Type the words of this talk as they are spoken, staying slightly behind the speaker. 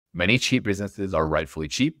Many cheap businesses are rightfully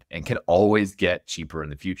cheap and can always get cheaper in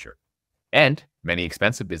the future. And many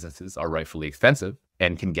expensive businesses are rightfully expensive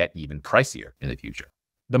and can get even pricier in the future.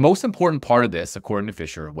 The most important part of this, according to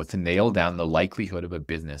Fisher, was to nail down the likelihood of a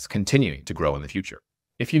business continuing to grow in the future.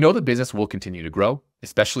 If you know the business will continue to grow,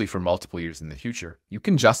 especially for multiple years in the future, you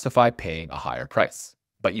can justify paying a higher price.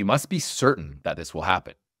 But you must be certain that this will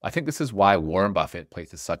happen. I think this is why Warren Buffett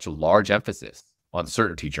places such a large emphasis on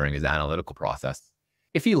certainty during his analytical process.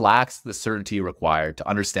 If he lacks the certainty required to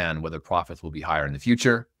understand whether profits will be higher in the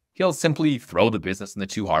future, he'll simply throw the business in the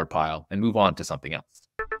too hard pile and move on to something else.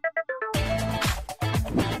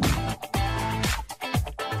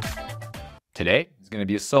 Today is going to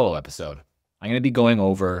be a solo episode. I'm going to be going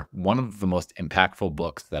over one of the most impactful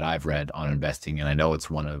books that I've read on investing, and I know it's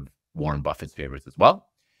one of Warren Buffett's favorites as well.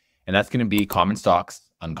 And that's going to be Common Stocks,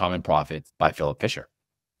 Uncommon Profits by Philip Fisher.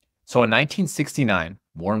 So in 1969,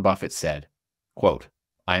 Warren Buffett said, quote,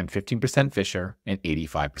 "I am 15% Fisher and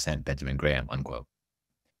 85% Benjamin Graham," unquote.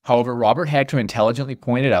 However, Robert Hagter intelligently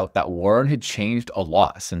pointed out that Warren had changed a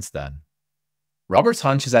lot since then. Robert's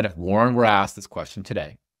hunch is that if Warren were asked this question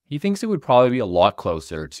today, he thinks it would probably be a lot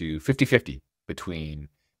closer to 50-50 between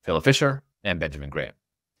Philip Fisher and Benjamin Graham.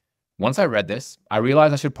 Once I read this, I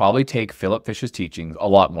realized I should probably take Philip Fisher's teachings a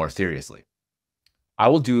lot more seriously. I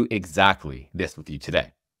will do exactly this with you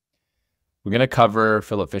today. We're going to cover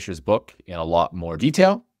Philip Fisher's book in a lot more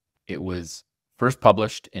detail. It was first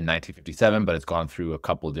published in 1957, but it's gone through a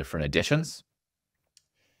couple of different editions.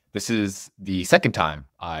 This is the second time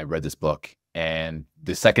I read this book, and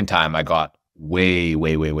the second time I got way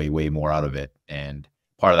more out of it. And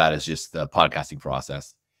part of that is just the podcasting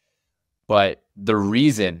process. But the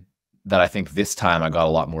reason that I think this time I got a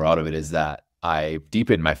lot more out of it is that I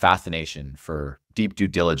deepened my fascination for deep due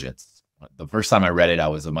diligence. The first time I read it, I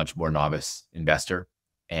was a much more novice investor,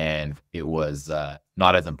 and it was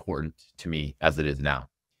not as important to me as it is now.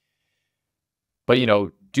 But, you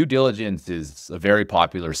know, due diligence is a very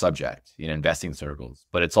popular subject in investing circles,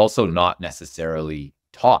 but it's also not necessarily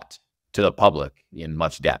taught to the public in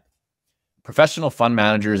much depth. Professional fund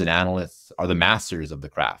managers and analysts are the masters of the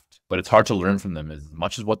craft, but it's hard to learn from them as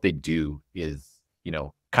much as what they do is,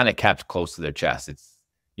 kind of kept close to their chest. It's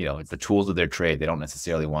the tools of their trade. They don't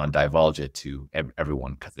necessarily want to divulge it to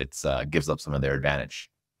everyone because it gives up some of their advantage.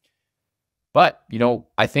 But,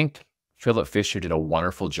 I think Philip Fisher did a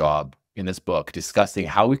wonderful job in this book discussing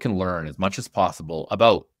how we can learn as much as possible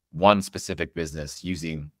about one specific business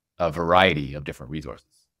using a variety of different resources.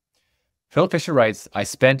 Philip Fisher writes, "I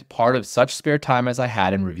spent part of such spare time as I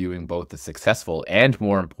had in reviewing both the successful and,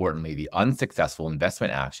 more importantly, the unsuccessful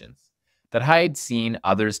investment actions that I had seen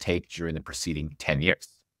others take during the preceding 10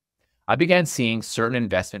 years. I began seeing certain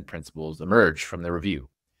investment principles emerge from the review,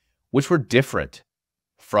 which were different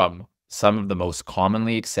from some of the most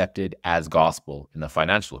commonly accepted as gospel in the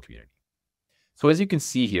financial community." So as you can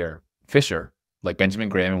see here, Fisher, like Benjamin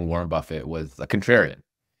Graham and Warren Buffett, was a contrarian.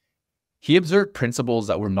 He observed principles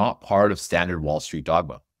that were not part of standard Wall Street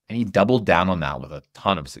dogma, and he doubled down on that with a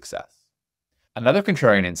ton of success. Another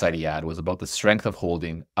contrarian insight he had was about the strength of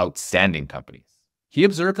holding outstanding companies. He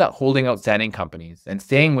observed that holding outstanding companies and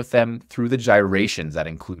staying with them through the gyrations that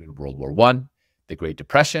included World War I, the Great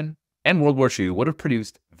Depression, and World War II would have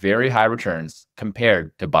produced very high returns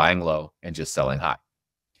compared to buying low and just selling high.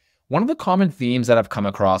 One of the common themes that I've come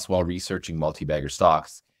across while researching multi-bagger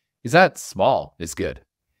stocks is that small is good.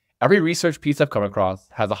 Every research piece I've come across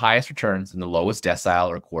has the highest returns in the lowest decile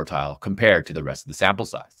or quartile compared to the rest of the sample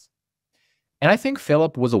size. And I think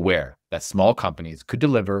Philip was aware that small companies could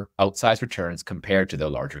deliver outsized returns compared to their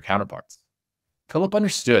larger counterparts. Philip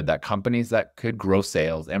understood that companies that could grow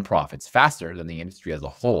sales and profits faster than the industry as a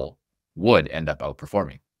whole would end up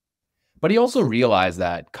outperforming. But he also realized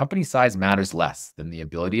that company size matters less than the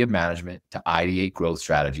ability of management to ideate growth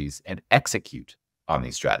strategies and execute on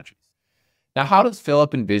these strategies. Now, how does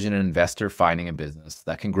Philip envision an investor finding a business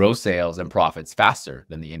that can grow sales and profits faster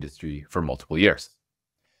than the industry for multiple years?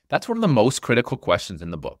 That's one of the most critical questions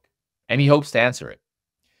in the book, and he hopes to answer it.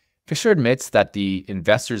 Fisher admits that the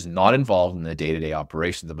investors not involved in the day-to-day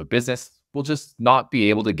operations of a business will just not be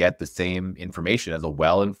able to get the same information as a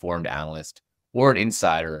well-informed analyst or an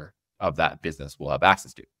insider of that business will have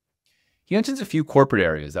access to. He mentions a few corporate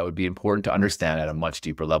areas that would be important to understand at a much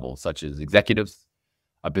deeper level, such as executives,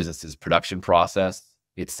 a business's production process,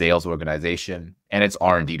 its sales organization, and its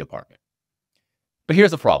R&D department. But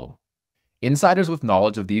here's the problem. Insiders with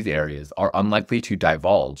knowledge of these areas are unlikely to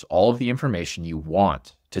divulge all of the information you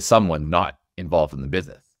want to someone not involved in the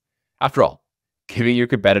business. After all, giving your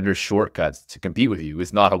competitors shortcuts to compete with you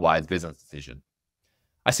is not a wise business decision.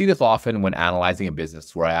 I see this often when analyzing a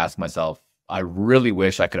business where I ask myself, I really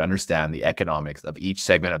wish I could understand the economics of each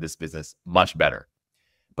segment of this business much better.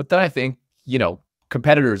 But then I think,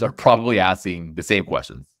 competitors are probably asking the same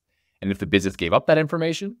questions. And if the business gave up that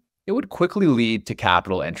information, it would quickly lead to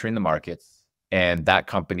capital entering the markets and that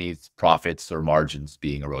company's profits or margins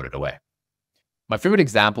being eroded away. My favorite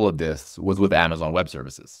example of this was with Amazon Web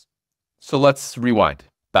Services. So let's rewind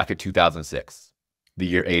back to 2006, the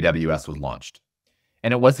year AWS was launched.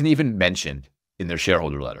 And it wasn't even mentioned in their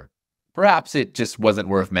shareholder letter. Perhaps it just wasn't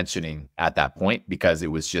worth mentioning at that point because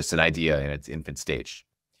it was just an idea in its infant stage.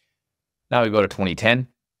 Now we go to 2010,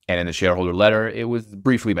 and in the shareholder letter, it was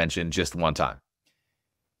briefly mentioned just one time.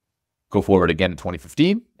 Go forward again to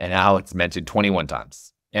 2015, and now it's mentioned 21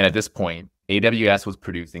 times. And at this point, AWS was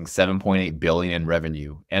producing $7.8 billion in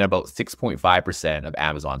revenue and about 6.5% of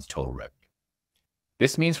Amazon's total revenue.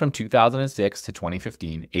 This means from 2006 to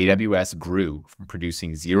 2015, AWS grew from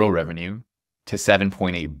producing zero revenue to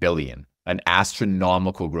 $7.8 billion, an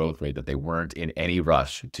astronomical growth rate that they weren't in any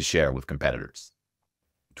rush to share with competitors.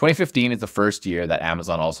 2015 is the first year that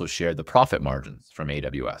Amazon also shared the profit margins from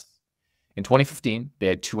AWS. In 2015, they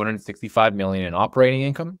had $265 million in operating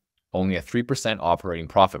income, only a 3% operating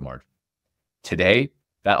profit margin. Today,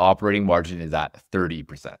 that operating margin is at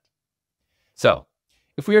 30%. So,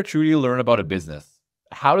 if we are truly to learn about a business,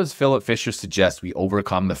 how does Philip Fisher suggest we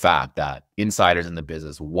overcome the fact that insiders in the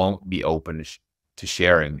business won't be open to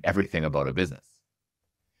sharing everything about a business?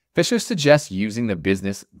 Fisher suggests using the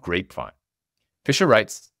business grapevine. Fisher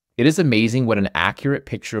writes, "It is amazing what an accurate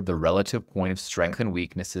picture of the relative point of strength and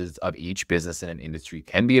weaknesses of each business in an industry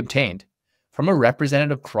can be obtained from a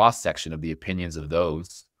representative cross-section of the opinions of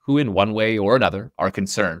those who in one way or another are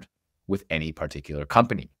concerned with any particular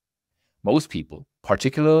company. Most people,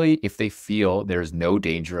 particularly if they feel there is no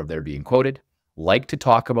danger of their being quoted, like to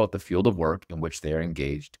talk about the field of work in which they are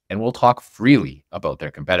engaged and will talk freely about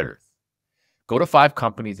their competitors. Go to 5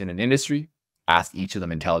 companies in an industry, ask each of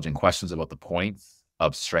them intelligent questions about the points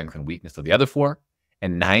of strength and weakness of the other 4,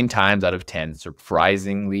 and 9 times out of 10,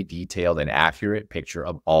 surprisingly detailed and accurate picture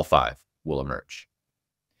of all 5 will emerge."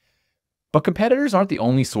 But competitors aren't the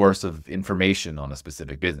only source of information on a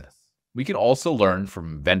specific business. We can also learn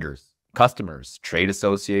from vendors, customers, trade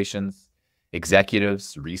associations,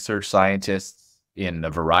 executives, research scientists in a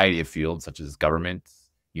variety of fields such as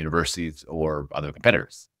governments, universities, or other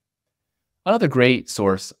competitors. Another great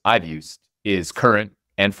source I've used is current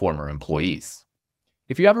and former employees.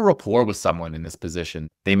 If you have a rapport with someone in this position,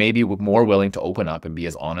 they may be more willing to open up and be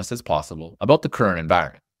as honest as possible about the current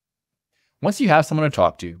environment. Once you have someone to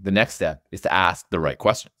talk to, the next step is to ask the right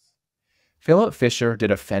questions. Philip Fisher did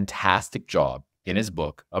a fantastic job in his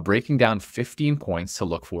book of breaking down 15 points to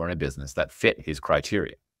look for in a business that fit his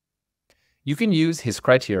criteria. You can use his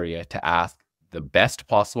criteria to ask the best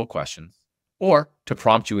possible questions or to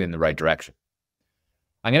prompt you in the right direction.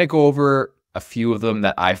 I'm going to go over a few of them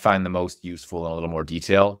that I find the most useful in a little more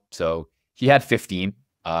detail. So he had 15.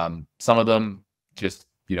 Some of them just,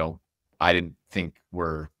 I didn't think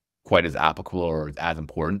were quite as applicable or as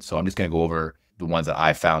important. So I'm just going to go over the ones that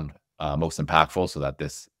I found most impactful so that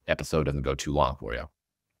this episode doesn't go too long for you.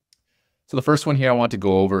 So the first one here I want to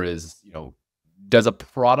go over is, does a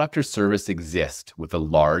product or service exist with a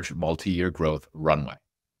large multi-year growth runway?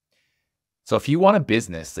 So if you want a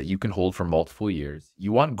business that you can hold for multiple years,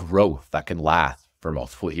 you want growth that can last for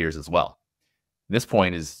multiple years as well. This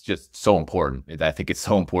point is just so important. I think it's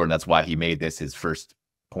so important. That's why he made this his first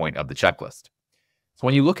point of the checklist. So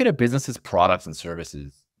when you look at a business's products and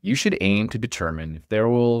services, you should aim to determine if there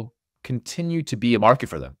will continue to be a market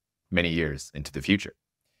for them many years into the future.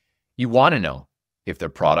 You want to know if their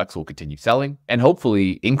products will continue selling and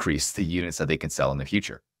hopefully increase the units that they can sell in the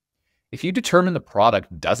future. If you determine the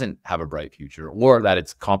product doesn't have a bright future or that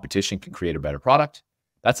its competition can create a better product,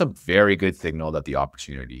 that's a very good signal that the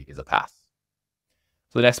opportunity is a pass.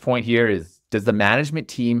 So the next point here is, does the management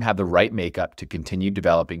team have the right makeup to continue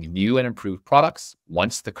developing new and improved products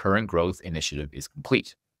once the current growth initiative is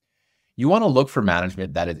complete? You want to look for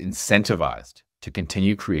management that is incentivized to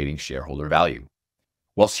continue creating shareholder value.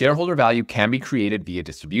 While shareholder value can be created via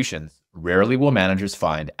distributions, rarely will managers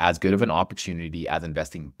find as good of an opportunity as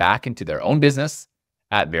investing back into their own business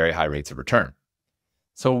at very high rates of return.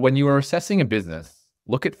 So when you are assessing a business,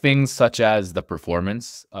 look at things such as the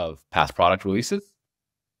performance of past product releases,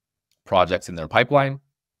 projects in their pipeline,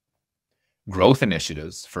 growth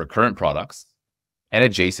initiatives for current products, and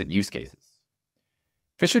adjacent use cases.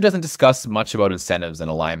 Fisher doesn't discuss much about incentives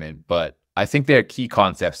and alignment, but I think they are key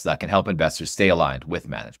concepts that can help investors stay aligned with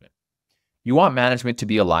management. You want management to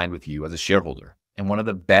be aligned with you as a shareholder, and one of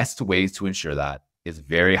the best ways to ensure that is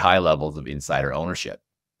very high levels of insider ownership.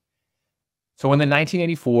 So in the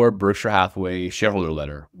 1984 Berkshire Hathaway shareholder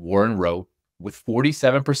letter, Warren wrote, with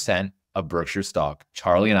 47% of Berkshire stock,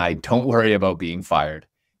 Charlie and I don't worry about being fired,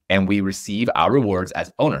 and we receive our rewards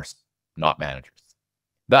as owners, not managers.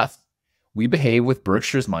 Thus, we behave with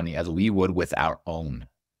Berkshire's money as we would with our own.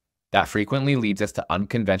 That frequently leads us to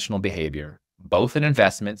unconventional behavior, both in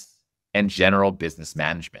investments and general business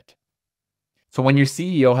management. So when your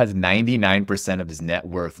CEO has 99% of his net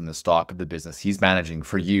worth in the stock of the business he's managing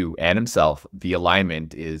for you and himself, the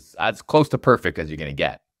alignment is as close to perfect as you're going to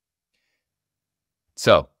get.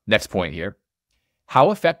 So next point here,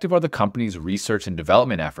 how effective are the company's research and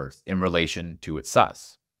development efforts in relation to its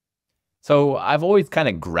size? So I've always kind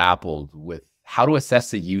of grappled with how to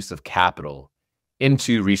assess the use of capital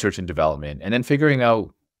into research and development, and then figuring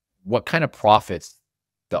out what kind of profits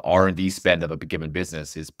the R&D spend of a given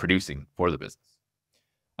business is producing for the business.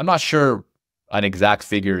 I'm not sure an exact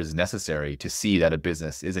figure is necessary to see that a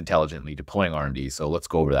business is intelligently deploying R&D, so let's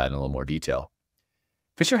go over that in a little more detail.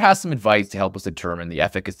 Fisher has some advice to help us determine the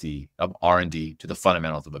efficacy of R&D to the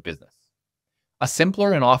fundamentals of a business. A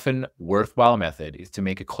simpler and often worthwhile method is to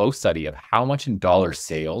make a close study of how much in dollar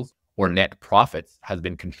sales or net profits has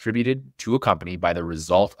been contributed to a company by the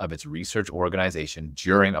result of its research organization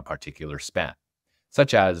during a particular span,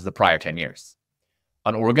 such as the prior 10 years.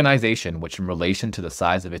 An organization which, in relation to the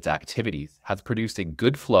size of its activities, has produced a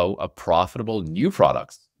good flow of profitable new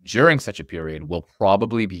products during such a period will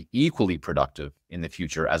probably be equally productive in the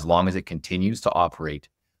future as long as it continues to operate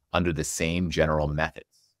under the same general methods.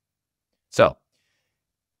 So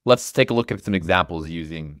let's take a look at some examples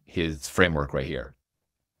using his framework right here.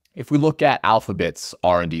 If we look at Alphabet's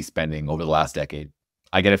R&D spending over the last decade,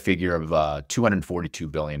 I get a figure of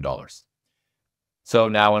 $242 billion. So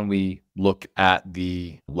now when we look at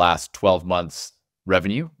the last 12 months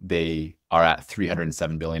revenue, they are at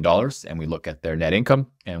 $307 billion, and we look at their net income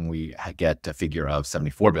and we get a figure of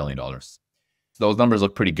 $74 billion. So those numbers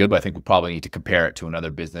look pretty good, but I think we probably need to compare it to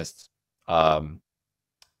another business.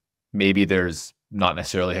 Maybe there's not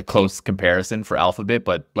necessarily a close comparison for Alphabet,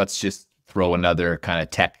 but let's just throw another kind of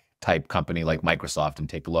tech type company like Microsoft and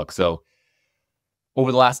take a look. So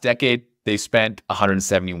over the last decade, they spent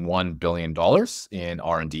 $171 billion in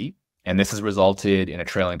R&D, and this has resulted in a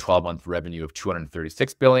trailing 12-month revenue of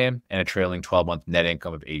 $236 billion and a trailing 12-month net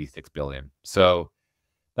income of $86 billion. So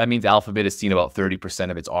that means Alphabet has seen about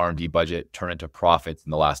 30% of its R&D budget turn into profits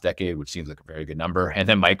in the last decade, which seems like a very good number. And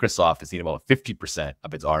then Microsoft has seen about 50%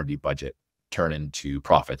 of its R&D budget turn into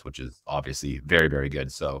profits, which is obviously very, very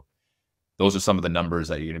good. So those are some of the numbers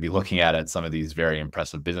that you're going to be looking at some of these very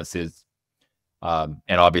impressive businesses. And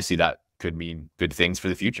obviously that could mean good things for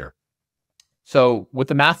the future. So with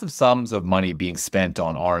the massive sums of money being spent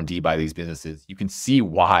on R&D by these businesses, you can see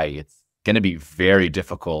why it's going to be very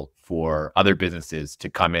difficult for other businesses to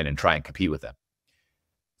come in and try and compete with them.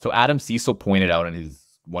 So Adam Cecil pointed out in his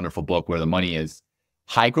wonderful book, Where the Money Is,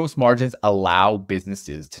 high gross margins allow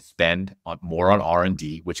businesses to spend more on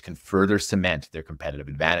R&D, which can further cement their competitive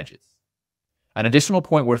advantages. An additional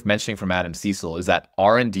point worth mentioning from Adam Cecil is that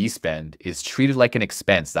R&D spend is treated like an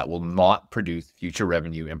expense that will not produce future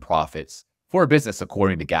revenue and profits for a business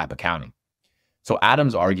according to GAAP accounting. So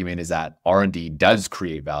Adam's argument is that R&D does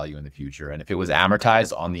create value in the future, and if it was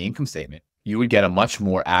amortized on the income statement, you would get a much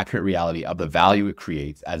more accurate reality of the value it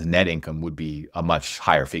creates, as net income would be a much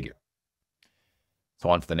higher figure. So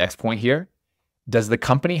on to the next point here. Does the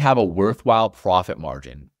company have a worthwhile profit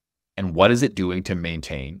margin, and what is it doing to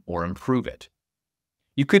maintain or improve it?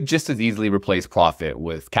 You could just as easily replace profit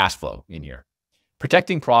with cash flow in here.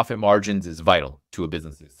 Protecting profit margins is vital to a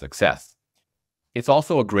business's success. It's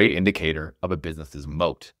also a great indicator of a business's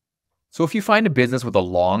moat. So if you find a business with a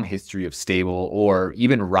long history of stable or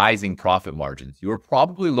even rising profit margins, you are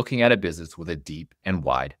probably looking at a business with a deep and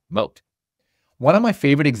wide moat. One of my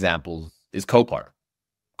favorite examples is Copart.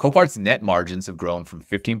 Copart's net margins have grown from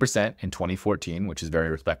 15% in 2014, which is very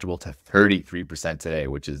respectable, to 33% today,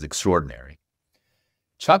 which is extraordinary.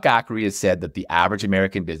 Chuck Ackery has said that the average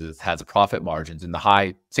American business has profit margins in the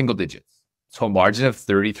high single digits. So a margin of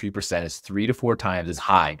 33% is 3 to 4 times as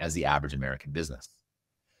high as the average American business.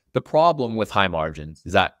 The problem with high margins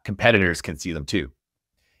is that competitors can see them too.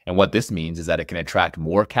 And what this means is that it can attract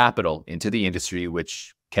more capital into the industry,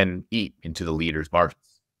 which can eat into the leader's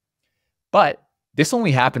margins. But this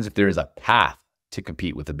only happens if there is a path to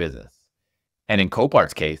compete with the business. And in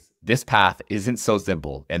Copart's case, this path isn't so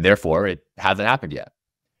simple, and therefore it hasn't happened yet.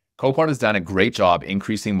 Copart has done a great job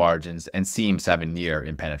increasing margins and seems to have a near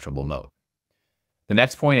impenetrable moat. The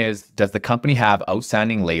next point is, does the company have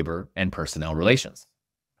outstanding labor and personnel relations?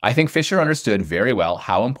 I think Fisher understood very well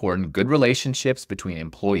how important good relationships between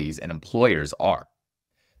employees and employers are.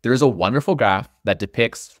 There is a wonderful graph that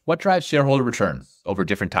depicts what drives shareholder returns over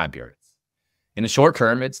different time periods. In the short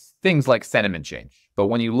term, it's things like sentiment change. But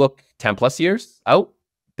when you look 10 plus years out,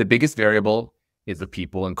 the biggest variable is the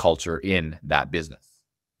people and culture in that business.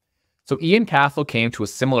 So Ian Cassel came to a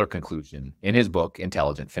similar conclusion in his book,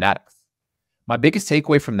 Intelligent Fanatics. My biggest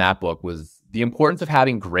takeaway from that book was the importance of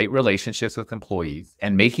having great relationships with employees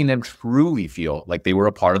and making them truly feel like they were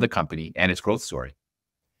a part of the company and its growth story.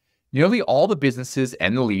 Nearly all the businesses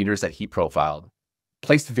and the leaders that he profiled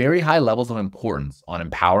placed very high levels of importance on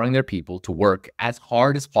empowering their people to work as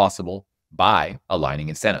hard as possible by aligning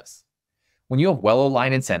incentives. When you have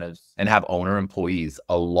well-aligned incentives and have owner employees,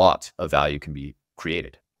 a lot of value can be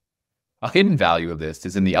created. A hidden value of this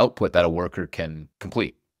is in the output that a worker can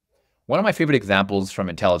complete. One of my favorite examples from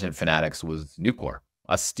Intelligent Fanatics was Nucor,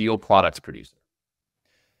 a steel products producer.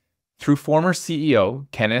 Through former CEO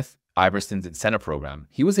Kenneth Iverson's incentive program,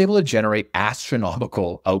 he was able to generate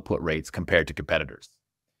astronomical output rates compared to competitors.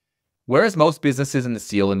 Whereas most businesses in the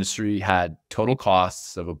steel industry had total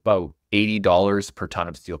costs of about $80 per ton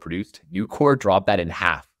of steel produced, Nucor dropped that in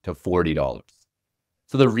half to $40.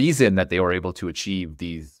 So the reason that they were able to achieve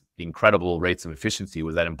these incredible rates of efficiency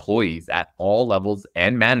was that employees at all levels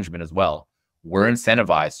and management as well were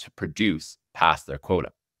incentivized to produce past their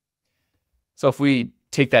quota. So if we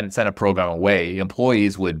take that incentive program away,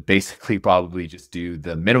 employees would basically probably just do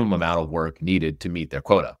the minimum amount of work needed to meet their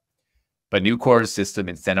quota. But Nucor's system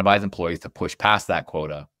incentivized employees to push past that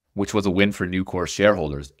quota, which was a win for Nucor's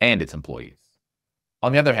shareholders and its employees.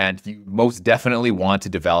 On the other hand, you most definitely want to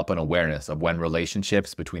develop an awareness of when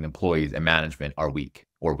relationships between employees and management are weak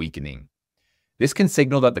or weakening. This can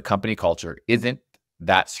signal that the company culture isn't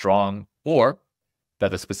that strong or that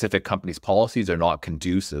the specific company's policies are not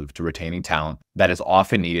conducive to retaining talent that is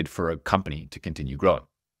often needed for a company to continue growing.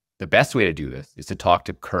 The best way to do this is to talk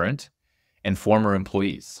to current and former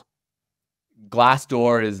employees.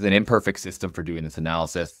 Glassdoor is an imperfect system for doing this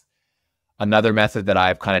analysis. Another method that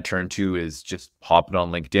I've kind of turned to is just hopping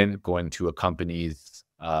on LinkedIn, going to a company's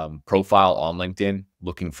profile on LinkedIn,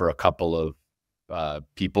 looking for a couple of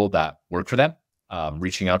people that work for them,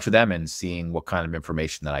 reaching out to them and seeing what kind of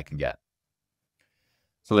information that I can get.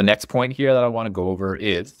 So the next point here that I want to go over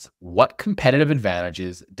is what competitive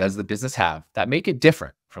advantages does the business have that make it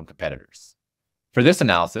different from competitors? For this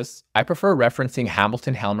analysis, I prefer referencing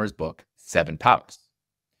Hamilton Helmer's book, 7 Powers.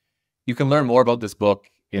 You can learn more about this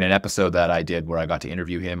book in an episode that I did where I got to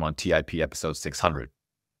interview him on TIP episode 600.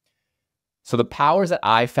 So the powers that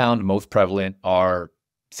I found most prevalent are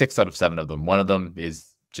 6 out of 7 of them. One of them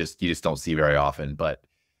is you just don't see very often. But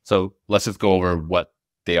so let's just go over what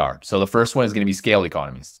they are. So the first one is going to be scale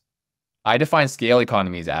economies. I define scale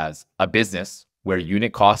economies as a business where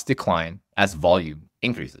unit costs decline as volume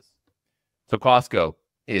increases. So Costco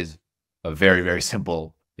is a very, very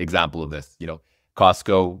simple example of this.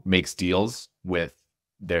 Costco makes deals with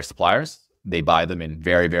their suppliers. They buy them in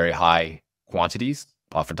very, very high quantities.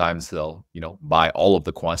 Oftentimes they'll, buy all of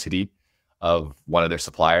the quantity of one of their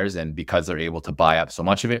suppliers. And because they're able to buy up so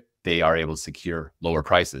much of it, they are able to secure lower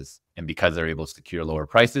prices. And because they're able to secure lower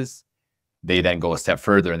prices, they then go a step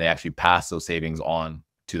further and they actually pass those savings on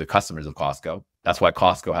to the customers of Costco. That's why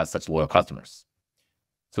Costco has such loyal customers.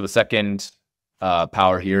 So the second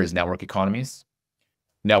power here is network economies.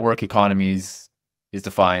 Network economies is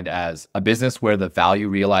defined as a business where the value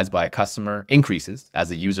realized by a customer increases as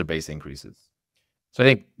the user base increases. So I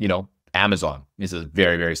think, Amazon is a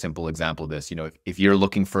very, very simple example of this. If you're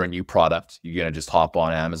looking for a new product, you're going to just hop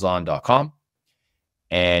on Amazon.com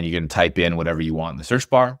and you're going to type in whatever you want in the search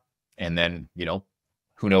bar. And then,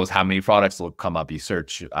 who knows how many products will come up. You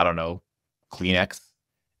search, I don't know, Kleenex,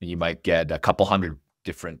 and you might get a couple hundred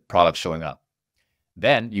different products showing up.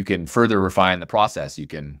 Then you can further refine the process. You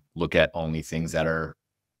can look at only things that are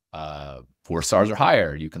 4 stars or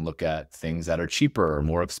higher. You can look at things that are cheaper or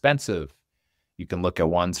more expensive. You can look at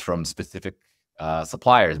ones from specific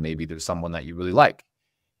suppliers. Maybe there's someone that you really like.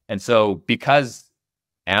 And so because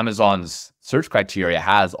Amazon's search criteria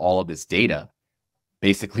has all of this data,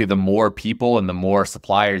 basically the more people and the more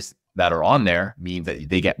suppliers that are on there means that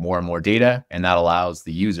they get more and more data, and that allows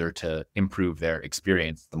the user to improve their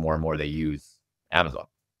experience the more and more they use Amazon.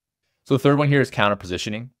 So the third one here is counter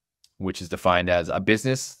positioning, which is defined as a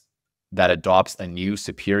business that adopts a new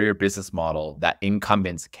superior business model that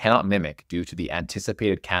incumbents cannot mimic due to the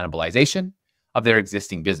anticipated cannibalization of their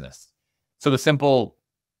existing business. So the simple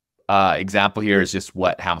example here is just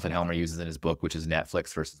what Hamilton Helmer uses in his book, which is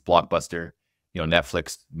Netflix versus Blockbuster.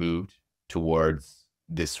 Netflix moved towards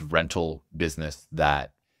this rental business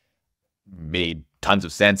that made tons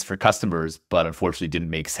of sense for customers, but unfortunately didn't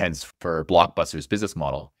make sense for Blockbuster's business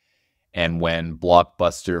model. And when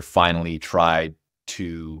Blockbuster finally tried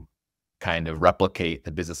to kind of replicate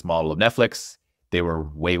the business model of Netflix, they were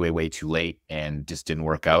way, way, way too late and just didn't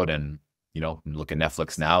work out. And, look at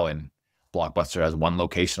Netflix now, and Blockbuster has one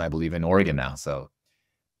location, I believe, in Oregon now. So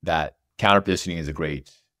that counter positioning is a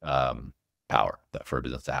great power for a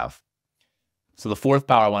business to have. So the fourth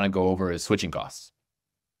power I want to go over is switching costs.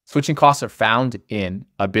 Switching costs are found in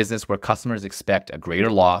a business where customers expect a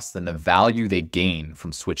greater loss than the value they gain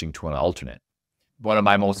from switching to an alternate. One of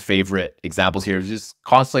my most favorite examples here is just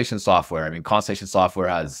Constellation Software. I mean, Constellation Software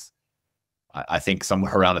has, I think,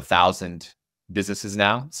 somewhere around 1,000 businesses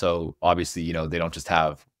now. So obviously, they don't just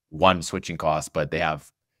have one switching cost, but they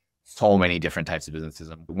have so many different types of businesses.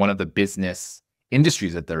 And one of the business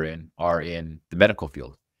industries that they're in are in the medical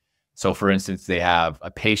field. So for instance, they have a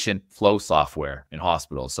patient flow software in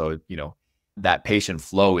hospitals. So, that patient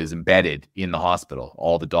flow is embedded in the hospital.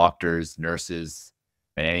 All the doctors, nurses,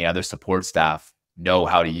 and any other support staff know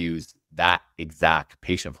how to use that exact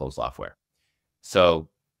patient flow software. So,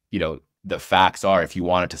 the facts are, if you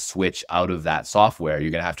wanted to switch out of that software,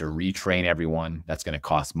 you're going to have to retrain everyone. That's going to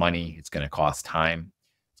cost money. It's going to cost time.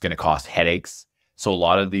 It's going to cost headaches. So a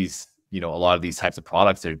lot of these types of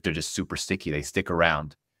products, they're just super sticky. They stick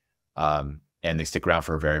around. And they stick around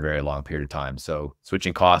for a very, very long period of time. So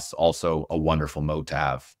switching costs, also a wonderful moat to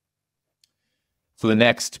have. So the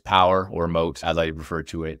next power or moat, as I refer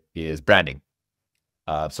to it, is branding.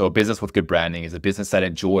 So a business with good branding is a business that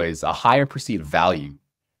enjoys a higher perceived value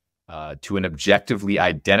to an objectively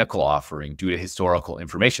identical offering due to historical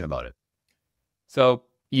information about it. So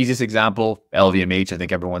easiest example, LVMH. I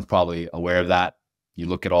think everyone's probably aware of that. You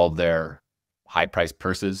look at all their high-priced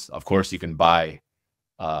purses. Of course, you can buy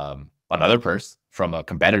another purse from a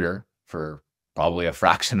competitor for probably a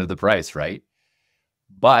fraction of the price, right?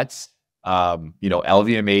 But,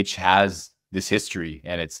 LVMH has this history,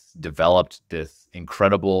 and it's developed this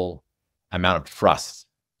incredible amount of trust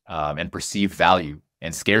and perceived value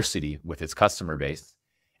and scarcity with its customer base.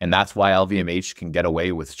 And that's why LVMH can get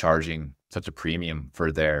away with charging such a premium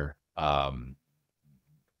for their high-priced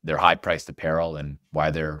apparel, and why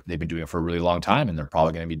they've been doing it for a really long time, and they're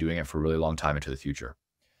probably going to be doing it for a really long time into the future.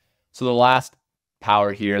 So the last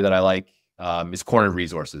power here that I like is cornered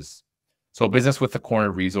resources. So a business with a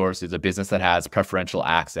cornered resource is a business that has preferential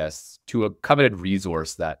access to a coveted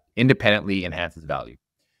resource that independently enhances value.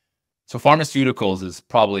 So pharmaceuticals is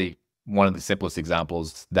probably one of the simplest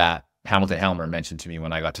examples that Hamilton Helmer mentioned to me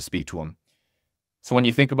when I got to speak to him. So when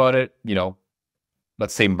you think about it,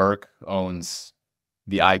 let's say Merck owns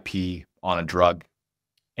the IP on a drug,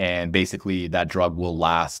 and basically that drug will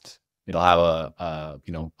last. It'll have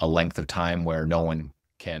a length of time where no one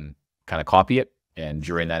can kind of copy it. And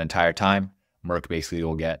during that entire time, Merck basically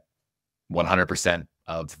will get 100%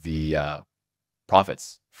 of the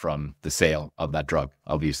profits from the sale of that drug.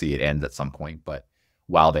 Obviously, it ends at some point, but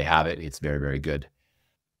while they have it, it's very, very good.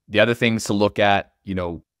 The other things to look at,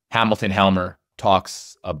 Hamilton Helmer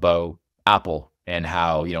talks about Apple and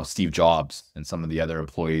how, Steve Jobs and some of the other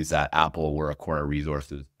employees at Apple were a corner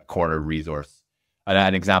resource.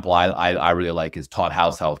 An example I really like is Todd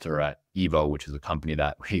Haushalter at Evo, which is a company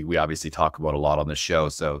that we obviously talk about a lot on the show.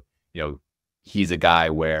 So, he's a guy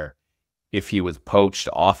where if he was poached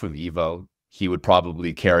off of Evo, he would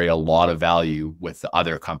probably carry a lot of value with the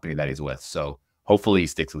other company that he's with. So hopefully he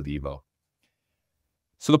sticks with Evo.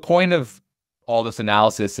 So the point of all this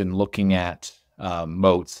analysis and looking at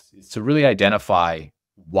moats is to really identify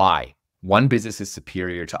why one business is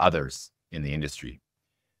superior to others in the industry.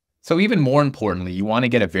 So even more importantly, you want to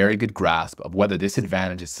get a very good grasp of whether this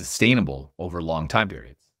advantage is sustainable over long time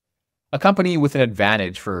periods. A company with an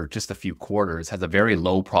advantage for just a few quarters has a very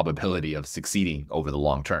low probability of succeeding over the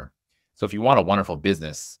long term. So if you want a wonderful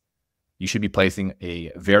business, you should be placing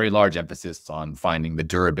a very large emphasis on finding the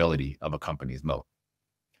durability of a company's moat.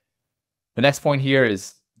 The next point here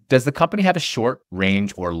is, does the company have a short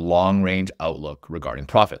range or long range outlook regarding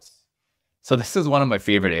profits? So this is one of my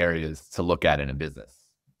favorite areas to look at in a business.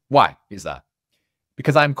 Why is that?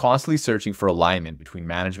 Because I'm constantly searching for alignment between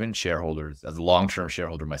management and shareholders. As a long-term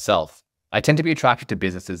shareholder myself, I tend to be attracted to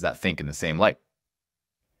businesses that think in the same light.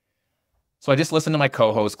 So I just listened to my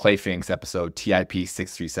co-host Clay Fink's episode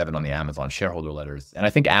TIP647 on the Amazon shareholder letters, and I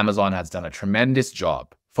think Amazon has done a tremendous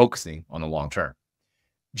job focusing on the long term.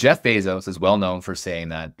 Jeff Bezos is well known for saying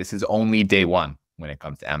that this is only day one when it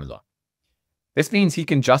comes to Amazon. This means he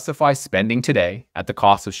can justify spending today at the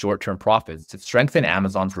cost of short-term profits to strengthen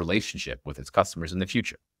Amazon's relationship with its customers in the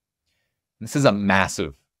future. This is a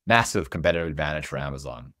massive, massive competitive advantage for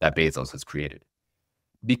Amazon that Bezos has created.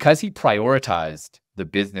 Because he prioritized the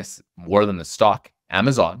business more than the stock,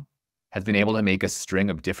 Amazon has been able to make a string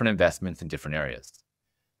of different investments in different areas.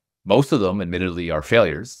 Most of them, admittedly, are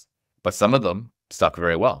failures, but some of them stuck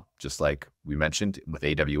very well, just like we mentioned with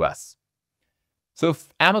AWS. So if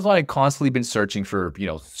Amazon had constantly been searching for,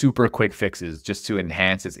 super quick fixes just to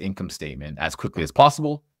enhance its income statement as quickly as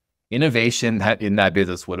possible, innovation in that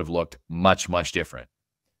business would have looked much, much different.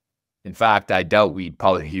 In fact, I doubt we'd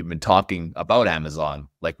probably have been talking about Amazon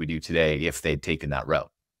like we do today if they'd taken that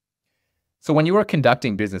route. So when you are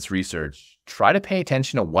conducting business research, try to pay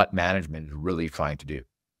attention to what management is really trying to do.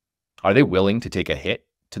 Are they willing to take a hit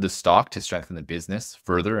to the stock to strengthen the business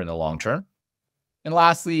further in the long term? And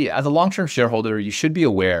lastly, as a long-term shareholder, you should be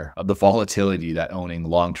aware of the volatility that owning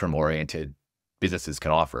long-term oriented businesses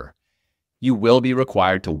can offer. You will be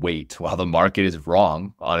required to wait while the market is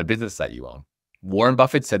wrong on a business that you own. Warren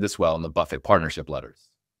Buffett said this well in the Buffett Partnership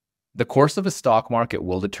Letters. The course of a stock market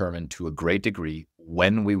will determine to a great degree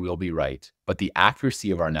when we will be right, but the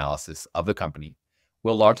accuracy of our analysis of the company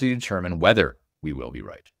will largely determine whether we will be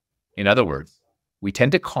right. In other words, we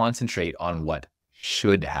tend to concentrate on what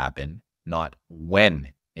should happen, not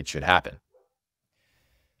when it should happen.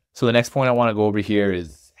 So the next point I want to go over here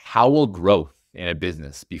is, how will growth in a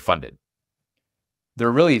business be funded? There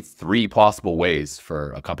are really three possible ways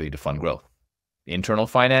for a company to fund growth: internal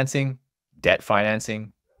financing, debt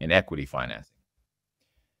financing, and equity financing.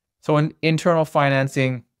 So in internal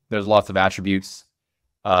financing, there's lots of attributes.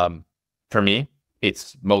 For me,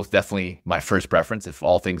 it's most definitely my first preference. If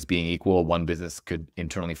all things being equal, one business could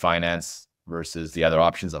internally finance versus the other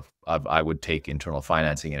options, I would take internal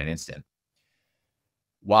financing in an instant.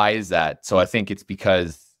 Why is that? So I think it's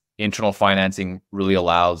because internal financing really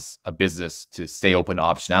allows a business to stay open to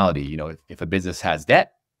optionality. If a business has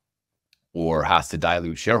debt or has to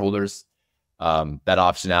dilute shareholders, that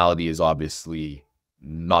optionality is obviously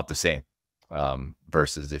not the same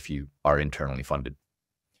versus if you are internally funded.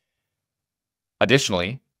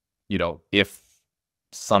 Additionally, if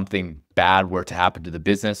something bad were to happen to the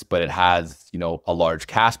business, but it has, a large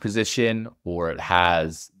cash position, or it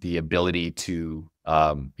has the ability to,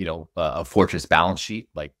 a fortress balance sheet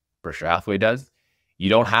like Berkshire Hathaway does, you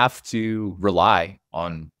don't have to rely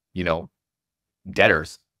on,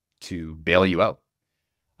 debtors to bail you out.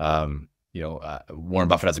 Warren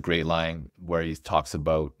Buffett has a great line where he talks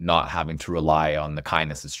about not having to rely on the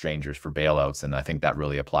kindness of strangers for bailouts. And I think that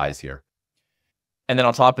really applies here. And then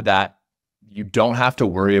on top of that, you don't have to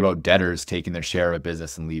worry about debtors taking their share of a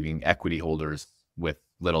business and leaving equity holders with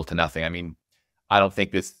little to nothing. I mean, I don't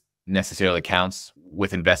think this necessarily counts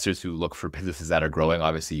with investors who look for businesses that are growing.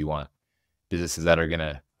 Obviously, you want businesses that are going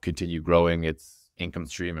to continue growing its income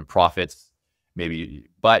stream and profits, maybe.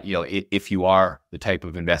 But, if you are the type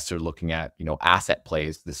of investor looking at, asset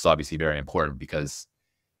plays, this is obviously very important, because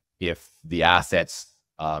if the assets,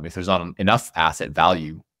 if there's not enough asset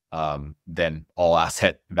value, then all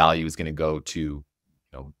asset value is going to go to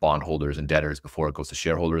bondholders and debtors before it goes to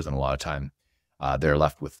shareholders, and a lot of time they're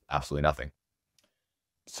left with absolutely nothing.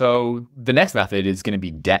 So the next method is going to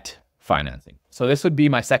be debt financing. So this would be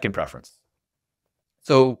my second preference.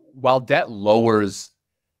 So while debt lowers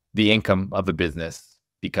the income of the business,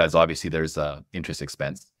 because obviously there's interest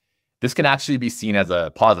expense, this can actually be seen as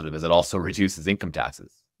a positive, as it also reduces income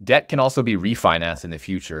taxes. Debt can also be refinanced in the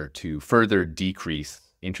future to further decrease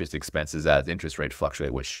interest expenses as interest rates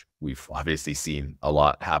fluctuate, which we've obviously seen a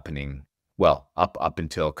lot happening, up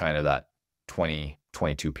until kind of that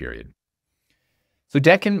 2022 period. So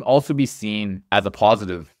debt can also be seen as a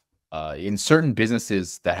positive in certain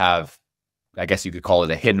businesses that have, I guess you could call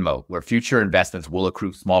it a hidden moat, where future investments will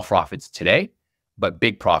accrue small profits today, but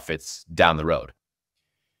big profits down the road.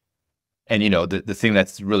 And, the thing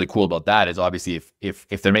that's really cool about that is, obviously, if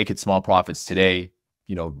they're making small profits today,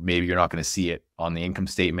 maybe you're not going to see it on the income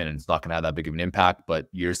statement and it's not going to have that big of an impact, but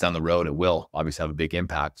years down the road, it will obviously have a big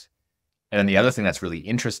impact. And then the other thing that's really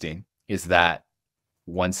interesting is that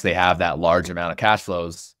once they have that large amount of cash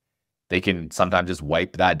flows, they can sometimes just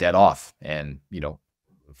wipe that debt off and,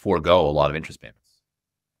 forego a lot of interest payments.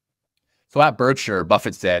 So at Berkshire,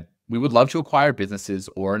 Buffett said, "We would love to acquire businesses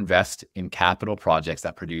or invest in capital projects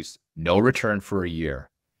that produce no return for a year,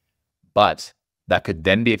 but that could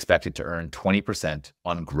then be expected to earn 20%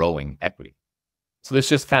 on growing equity." So this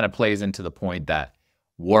just kind of plays into the point that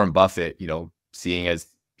Warren Buffett, seeing as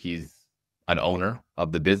he's an owner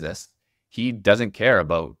of the business, he doesn't care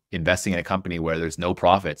about investing in a company where there's no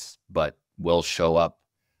profits, but will show up,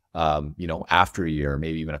 after a year,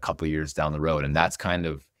 maybe even a couple of years down the road. And that's kind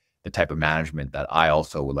of the type of management that I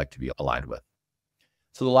also would like to be aligned with.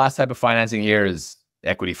 So the last type of financing here is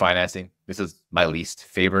equity financing. This is my least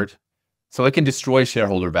favorite. So it can destroy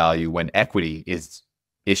shareholder value when equity is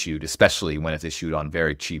issued, especially when it's issued on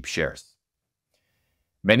very cheap shares.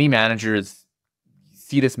 Many managers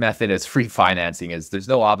see this method as free financing, as there's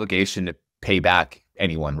no obligation to pay back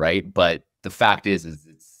anyone, right? But the fact is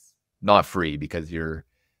it's not free because you're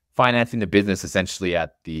financing the business essentially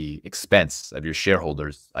at the expense of your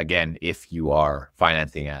shareholders, again, if you are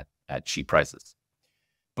financing at cheap prices.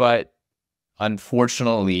 But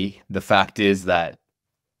unfortunately, the fact is that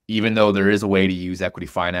even though there is a way to use equity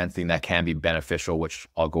financing that can be beneficial, which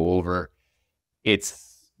I'll go over,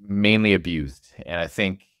 it's mainly abused. And I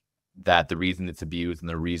think that the reason it's abused and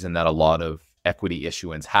the reason that a lot of equity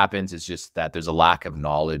issuance happens is just that there's a lack of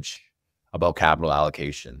knowledge about capital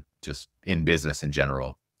allocation, just in business in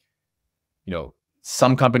general.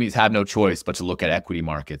 Some companies have no choice but to look at equity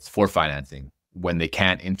markets for financing when they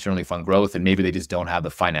can't internally fund growth, and maybe they just don't have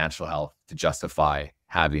the financial health to justify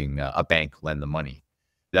having a bank lend them money.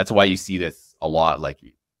 That's why you see this a lot.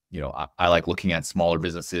 I like looking at smaller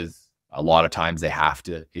businesses. A lot of times they have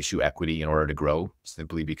to issue equity in order to grow,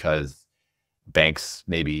 simply because banks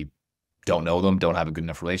maybe don't know them, don't have a good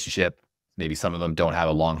enough relationship. Maybe some of them don't have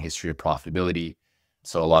a long history of profitability.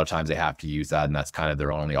 So a lot of times they have to use that, and that's kind of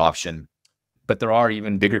their only option. But there are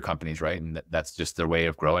even bigger companies, right? And that's just their way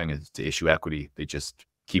of growing, is to issue equity. They just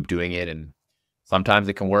keep doing it. And sometimes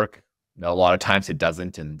it can work. A lot of times it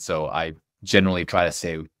doesn't. And so I generally try to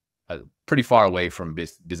stay pretty far away from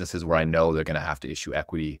businesses where I know they're going to have to issue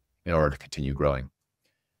equity in order to continue growing.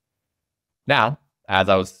 Now, as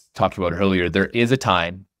I was talking about earlier, there is a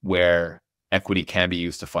time where equity can be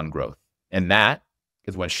used to fund growth. And that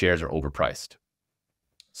is when shares are overpriced.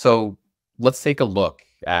 So let's take a look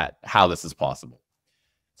at how this is possible.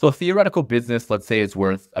 So a theoretical business, let's say, is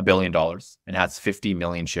worth $1 billion and has 50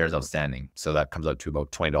 million shares outstanding. So that comes out to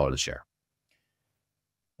about $20 a share.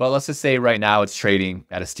 But let's just say right now it's trading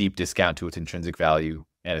at a steep discount to its intrinsic value,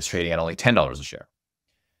 and it's trading at only $10 a share.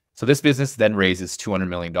 So this business then raises $200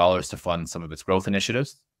 million to fund some of its growth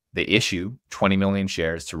initiatives. They issue 20 million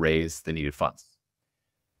shares to raise the needed funds.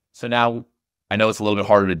 So now, I know it's a little bit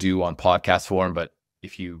harder to do on podcast form, but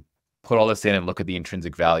if you put all this in and look at the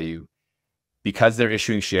intrinsic value, because they're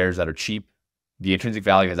issuing shares that are cheap, the intrinsic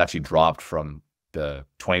value has actually dropped from the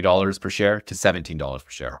 $20 per share to $17 per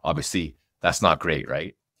share. Obviously, that's not great,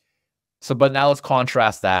 right? So, but now let's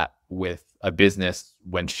contrast that with a business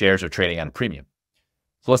when shares are trading at a premium.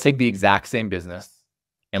 So let's take the exact same business,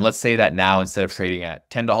 and let's say that now instead of trading at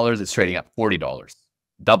 $10, it's trading at $40,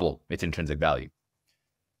 double its intrinsic value.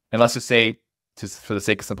 And let's just say, for the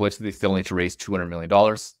sake of simplicity, they still need to raise $200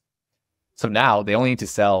 million. So now they only need to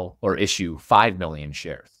sell or issue 5 million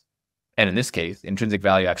shares. And in this case, intrinsic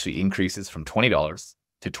value actually increases from $20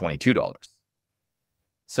 to $22.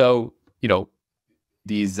 So,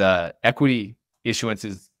 these equity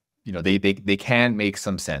issuances, they can make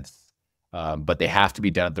some sense, but they have to be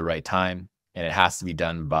done at the right time. And it has to be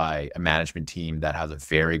done by a management team that has a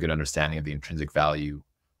very good understanding of the intrinsic value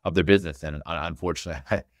of their business. And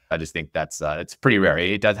unfortunately, I just think it's pretty rare.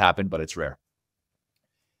 It does happen, but it's rare.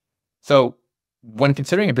 So when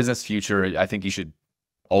considering a business future, I think you should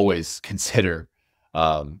always consider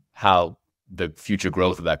how the future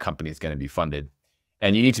growth of that company is going to be funded.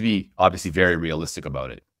 And you need to be obviously very realistic about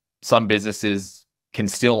it. Some businesses can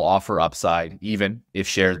still offer upside, even if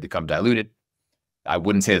shares become diluted. I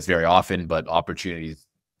wouldn't say this very often, but opportunities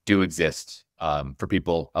do exist for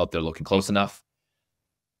people out there looking close enough.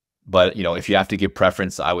 But, if you have to give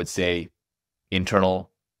preference, I would say internal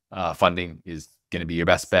funding is going to be your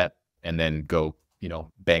best bet, and then go,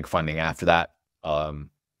 bank funding after that. I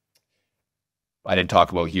didn't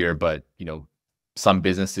talk about here, but, some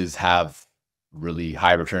businesses have really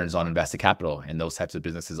high returns on invested capital. And those types of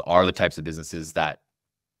businesses are the types of businesses that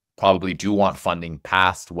probably do want funding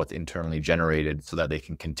past what's internally generated so that they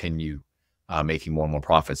can continue making more and more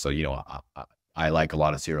profits. So, I like a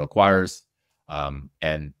lot of serial acquirers.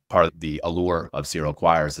 And part of the allure of serial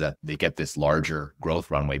acquirers is that they get this larger growth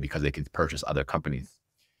runway because they can purchase other companies.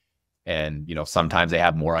 And, sometimes they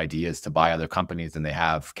have more ideas to buy other companies than they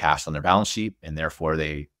have cash on their balance sheet. And therefore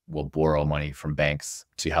they will borrow money from banks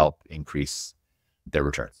to help increase their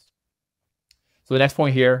returns. So the next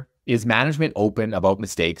point here is management open about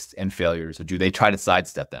mistakes and failures, or do they try to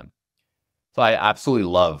sidestep them? So I absolutely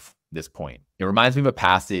love this point. It reminds me of a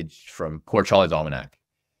passage from Poor Charlie's Almanac.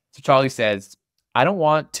 So Charlie says, "I don't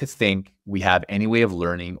want to think we have any way of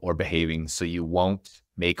learning or behaving so you won't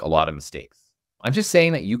make a lot of mistakes. I'm just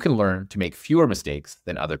saying that you can learn to make fewer mistakes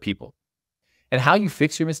than other people, and how you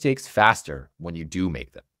fix your mistakes faster when you do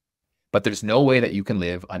make them. But there's no way that you can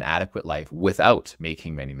live an adequate life without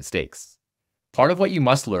making many mistakes. Part of what you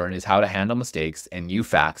must learn is how to handle mistakes and new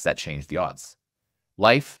facts that change the odds.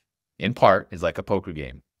 Life in part, is like a poker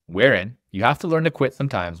game, wherein you have to learn to quit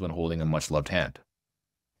sometimes when holding a much-loved hand.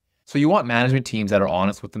 So you want management teams that are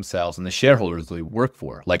honest with themselves and the shareholders they work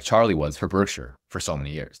for, like Charlie was for Berkshire for so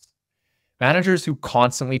many years. Managers who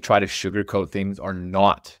constantly try to sugarcoat things are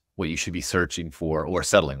not what you should be searching for or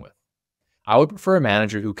settling with. I would prefer a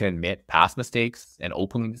manager who can admit past mistakes and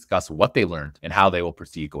openly discuss what they learned and how they will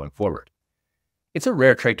proceed going forward. It's a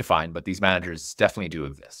rare trait to find, but these managers definitely do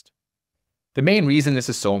exist. The main reason this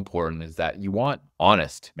is so important is that you want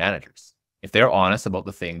honest managers. If they're honest about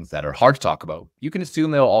the things that are hard to talk about, you can assume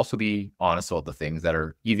they'll also be honest about the things that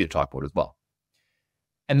are easy to talk about as well.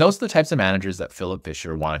 And those are the types of managers that Philip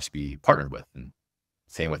Fisher wanted to be partnered with. And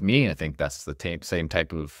same with me. I think that's the same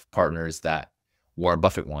type of partners that Warren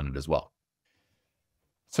Buffett wanted as well.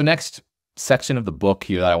 So next section of the book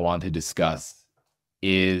here that I want to discuss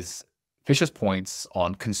is Fisher's points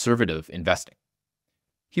on conservative investing.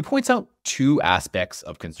 He points out two aspects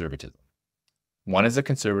of conservatism. One is a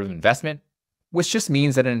conservative investment, which just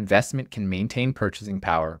means that an investment can maintain purchasing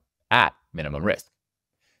power at minimum risk.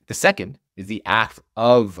 The second is the act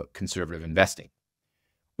of conservative investing,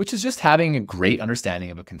 which is just having a great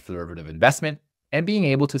understanding of a conservative investment and being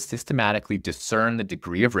able to systematically discern the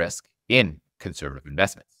degree of risk in conservative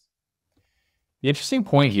investments. The interesting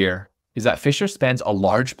point here is that Fisher spends a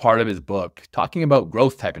large part of his book talking about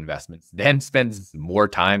growth type investments, then spends more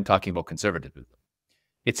time talking about conservatism.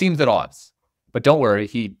 It seems at odds, but don't worry,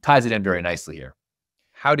 he ties it in very nicely here.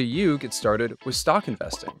 How do you get started with stock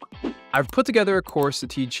investing? I've put together a course to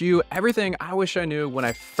teach you everything I wish I knew when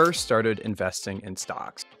I first started investing in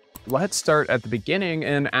stocks. Let's start at the beginning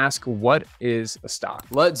and ask, what is a stock?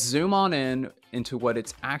 Let's zoom on into what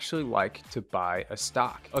it's actually like to buy a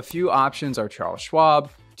stock. A few options are Charles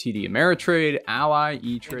Schwab, TD Ameritrade, Ally,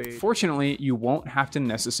 E-Trade. Fortunately, you won't have to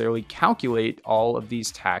necessarily calculate all of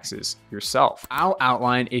these taxes yourself. I'll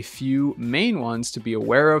outline a few main ones to be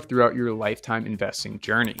aware of throughout your lifetime investing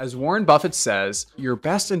journey. As Warren Buffett says, your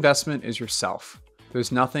best investment is yourself.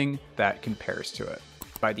 There's nothing that compares to it.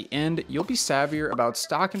 By the end, you'll be savvier about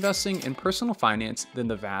stock investing and personal finance than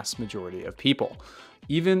the vast majority of people.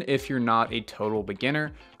 Even if you're not a total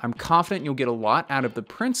beginner, I'm confident you'll get a lot out of the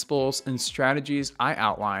principles and strategies I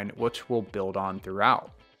outline, which we'll build on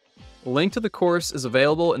throughout. A link to the course is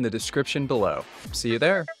available in the description below. See you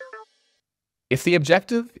there. If the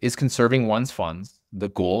objective is conserving one's funds, the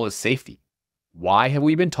goal is safety. Why have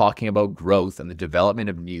we been talking about growth and the development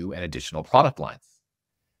of new and additional product lines?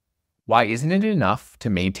 Why isn't it enough to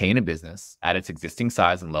maintain a business at its existing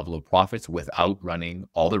size and level of profits without running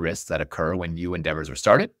all the risks that occur when new endeavors are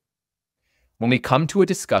started? When we come to a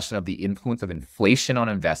discussion of the influence of inflation on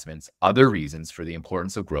investments, other reasons for the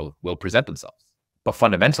importance of growth will present themselves. But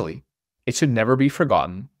fundamentally, it should never be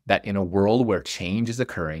forgotten that in a world where change is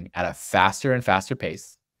occurring at a faster and faster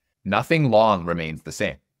pace, nothing long remains the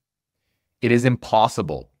same. It is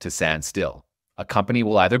impossible to stand still. A company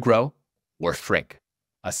will either grow or shrink.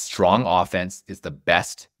 A strong offense is the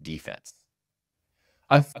best defense.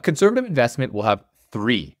 A conservative investment will have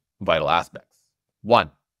three vital aspects.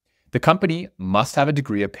 One, the company must have a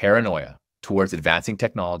degree of paranoia towards advancing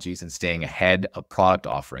technologies and staying ahead of product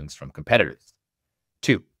offerings from competitors.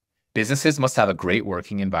 Two, businesses must have a great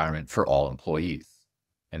working environment for all employees.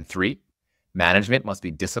 And three, management must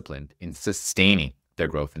be disciplined in sustaining their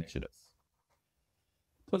growth initiatives.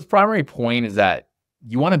 So its primary point is that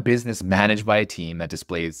you want a business managed by a team that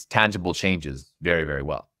displays tangible changes very, very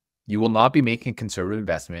well. You will not be making conservative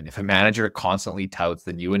investment if a manager constantly touts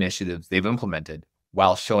the new initiatives they've implemented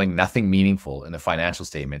while showing nothing meaningful in the financial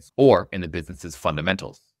statements or in the business's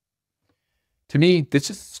fundamentals. To me, this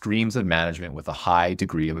just screams of management with a high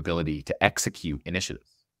degree of ability to execute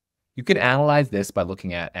initiatives. You can analyze this by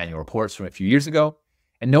looking at annual reports from a few years ago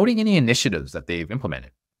and noting any initiatives that they've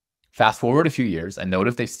implemented. Fast forward a few years and note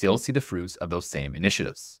if they still see the fruits of those same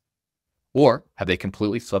initiatives. Or have they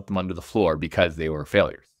completely swept them under the floor because they were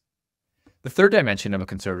failures? The third dimension of a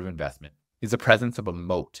conservative investment is the presence of a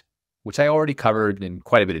moat, which I already covered in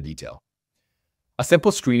quite a bit of detail. A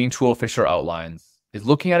simple screening tool Fisher outlines is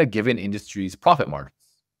looking at a given industry's profit margins.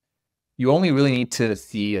 You only really need to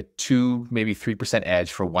see a 2, maybe 3%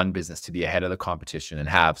 edge for one business to be ahead of the competition and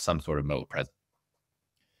have some sort of moat present.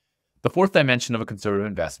 The fourth dimension of a conservative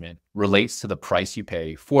investment relates to the price you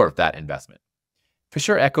pay for that investment.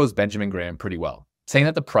 Fisher echoes Benjamin Graham pretty well, saying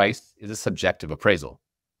that the price is a subjective appraisal.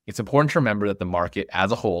 It's important to remember that the market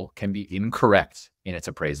as a whole can be incorrect in its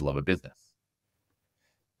appraisal of a business.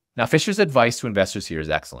 Now, Fisher's advice to investors here is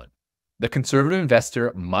excellent. The conservative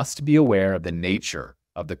investor must be aware of the nature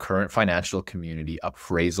of the current financial community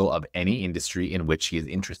appraisal of any industry in which he is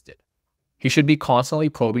interested. He should be constantly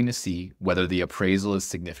probing to see whether the appraisal is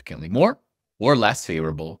significantly more or less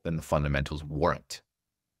favorable than the fundamentals warrant.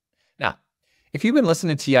 Now, if you've been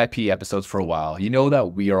listening to TIP episodes for a while, you know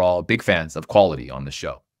that we are all big fans of quality on the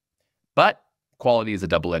show. But quality is a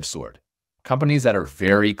double-edged sword. Companies that are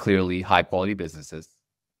very clearly high-quality businesses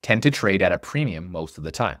tend to trade at a premium most of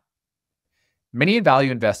the time. Many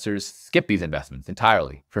value investors skip these investments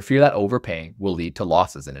entirely for fear that overpaying will lead to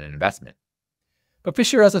losses in an investment. But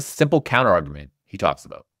Fisher has a simple counterargument he talks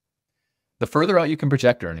about. The further out you can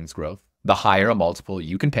project earnings growth, the higher a multiple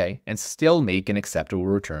you can pay and still make an acceptable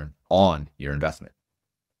return on your investment.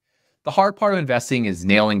 The hard part of investing is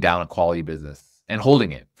nailing down a quality business and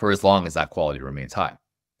holding it for as long as that quality remains high.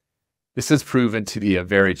 This has proven to be a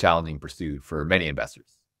very challenging pursuit for many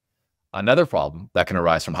investors. Another problem that can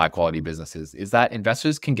arise from high-quality businesses is that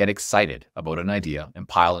investors can get excited about an idea and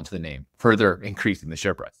pile into the name, further increasing the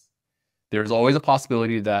share price. There's always a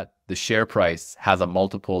possibility that the share price has a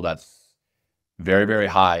multiple that's very, very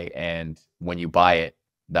high, and when you buy it,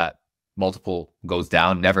 that multiple goes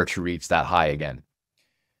down, never to reach that high again.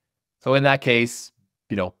 So in that case,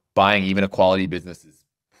 buying even a quality business is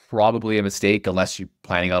probably a mistake unless you're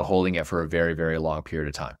planning on holding it for a very, very long period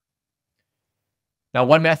of time. Now,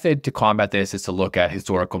 one method to combat this is to look at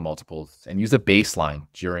historical multiples and use a baseline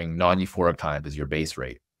during non-euphoric times as your base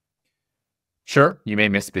rate. Sure, you may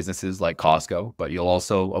miss businesses like Costco, but you'll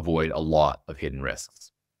also avoid a lot of hidden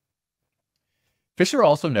risks. Fisher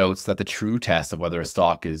also notes that the true test of whether a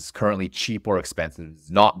stock is currently cheap or expensive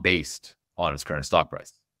is not based on its current stock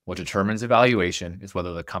price. What determines evaluation is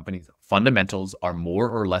whether the company's fundamentals are more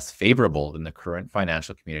or less favorable than the current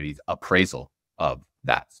financial community's appraisal of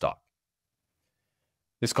that stock.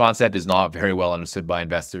 This concept is not very well understood by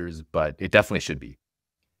investors, but it definitely should be.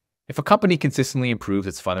 If a company consistently improves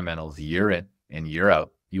its fundamentals year in and year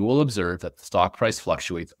out, you will observe that the stock price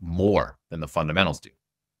fluctuates more than the fundamentals do.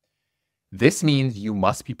 This means you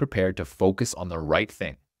must be prepared to focus on the right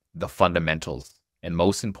thing, the fundamentals, and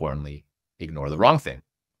most importantly, ignore the wrong thing,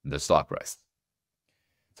 the stock price.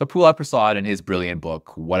 So Pulad Prasad, in his brilliant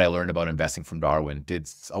book, What I Learned About Investing from Darwin, did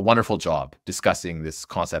a wonderful job discussing this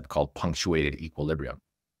concept called punctuated equilibrium.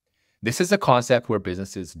 This is a concept where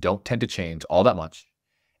businesses don't tend to change all that much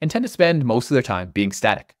and tend to spend most of their time being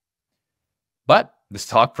static. But the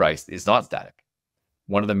stock price is not static.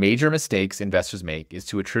 One of the major mistakes investors make is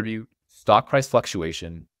to attribute stock price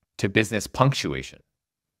fluctuation to business punctuation.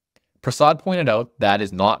 Prasad pointed out that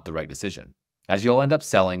is not the right decision, as you'll end up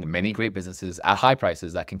selling many great businesses at high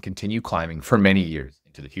prices that can continue climbing for many years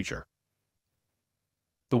into the future.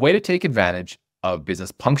 The way to take advantage of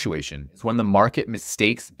business punctuation is when the market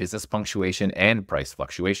mistakes business punctuation and price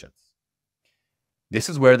fluctuations. This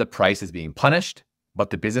is where the price is being punished, but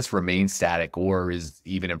the business remains static or is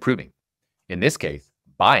even improving. In this case,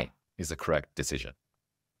 buying is the correct decision.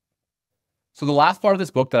 So the last part of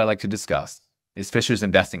this book that I'd like to discuss is Fisher's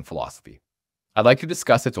investing philosophy. I'd like to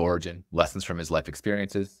discuss its origin, lessons from his life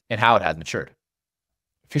experiences, and how it has matured.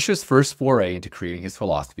 Fisher's first foray into creating his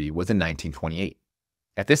philosophy was in 1928.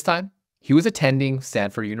 At this time, he was attending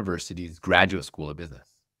Stanford University's Graduate School of Business.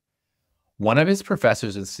 One of his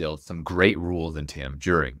professors instilled some great rules into him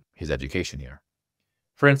during his education here.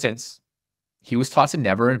 For instance, he was taught to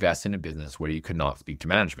never invest in a business where you could not speak to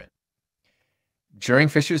management. During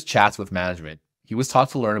Fisher's chats with management, he was taught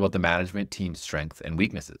to learn about the management team's strengths and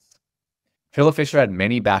weaknesses. Philip Fisher had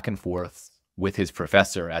many back and forths with his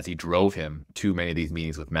professor as he drove him to many of these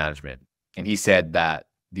meetings with management. And he said that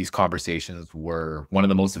these conversations were one of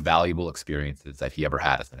the most valuable experiences that he ever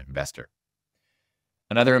had as an investor.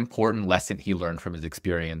 Another important lesson he learned from his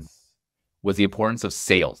experience was the importance of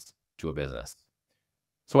sales to a business.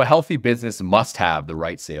 So a healthy business must have the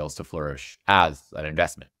right sales to flourish as an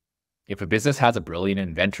investment. If a business has a brilliant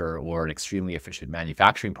inventor or an extremely efficient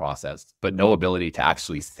manufacturing process, but no ability to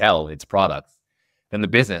actually sell its products, then the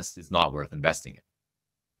business is not worth investing in.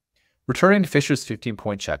 Returning to Fisher's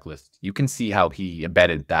 15-point checklist, you can see how he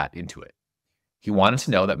embedded that into it. He wanted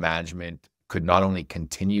to know that management could not only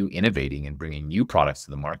continue innovating and bringing new products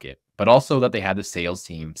to the market, but also that they had the sales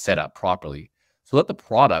team set up properly so that the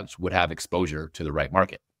product would have exposure to the right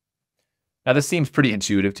market. Now, this seems pretty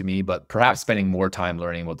intuitive to me, but perhaps spending more time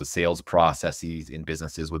learning about the sales processes in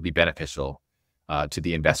businesses would be beneficial to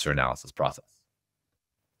the investor analysis process.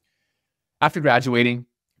 After graduating,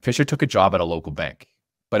 Fisher took a job at a local bank,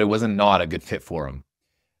 but it was not a good fit for him.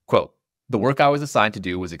 Quote, "The work I was assigned to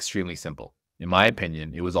do was extremely simple. In my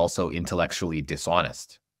opinion, it was also intellectually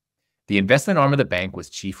dishonest. The investment arm of the bank was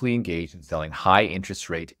chiefly engaged in selling high interest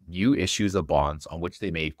rate new issues of bonds on which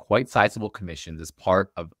they made quite sizable commissions as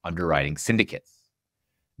part of underwriting syndicates.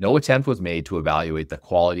 No attempt was made to evaluate the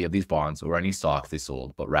quality of these bonds or any stocks they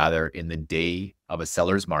sold, but rather, in the day of a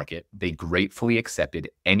seller's market, they gratefully accepted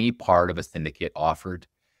any part of a syndicate offered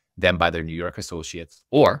them by their New York associates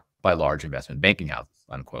or by large investment banking houses,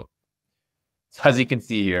 unquote. So as you can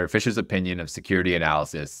see here, Fisher's opinion of security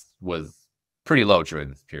analysis was pretty low during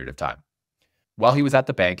this period of time. While he was at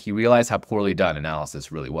the bank, he realized how poorly done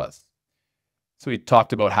analysis really was. So he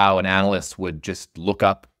talked about how an analyst would just look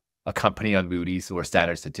up a company on Moody's or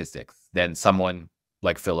Standard Statistics. Then someone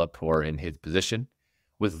like Philip, or in his position,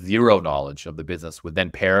 with zero knowledge of the business, would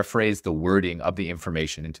then paraphrase the wording of the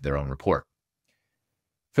information into their own report.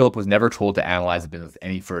 Philip was never told to analyze the business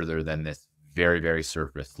any further than this very, very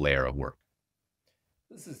surface layer of work.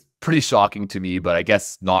 This is pretty shocking to me, but I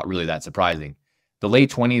guess not really that surprising. The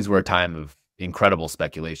late 20s were a time of incredible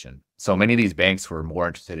speculation. So many of these banks were more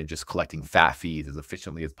interested in just collecting fat fees as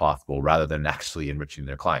efficiently as possible rather than actually enriching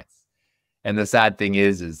their clients. And the sad thing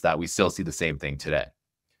is that we still see the same thing today.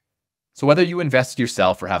 So whether you invest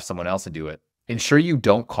yourself or have someone else to do it, ensure you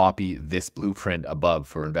don't copy this blueprint above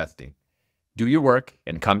for investing. Do your work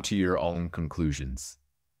and come to your own conclusions.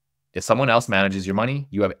 If someone else manages your money,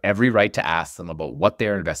 you have every right to ask them about what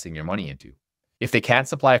they're investing your money into. If they can't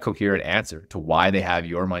supply a coherent answer to why they have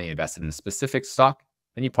your money invested in a specific stock,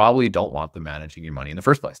 then you probably don't want them managing your money in the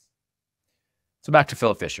first place. So back to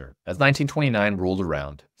Philip Fisher. As 1929 rolled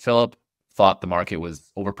around, Philip thought the market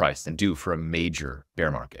was overpriced and due for a major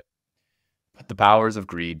bear market. But the powers of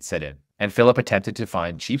greed set in, and Philip attempted to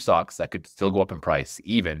find cheap stocks that could still go up in price,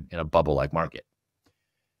 even in a bubble-like market.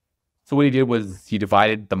 So what he did was he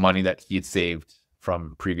divided the money that he had saved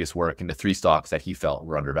from previous work into 3 stocks that he felt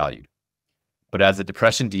were undervalued. But as the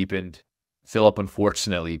depression deepened, Philip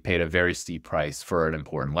unfortunately paid a very steep price for an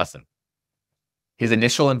important lesson. His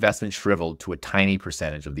initial investment shriveled to a tiny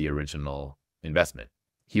percentage of the original investment.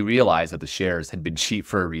 He realized that the shares had been cheap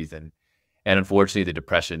for a reason, and unfortunately the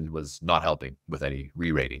depression was not helping with any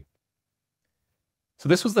re-rating. So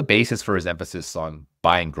this was the basis for his emphasis on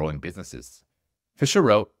buying growing businesses. Fisher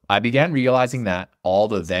wrote, "I began realizing that all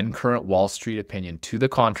the then current Wall Street opinion to the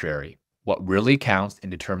contrary, what really counts in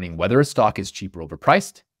determining whether a stock is cheap or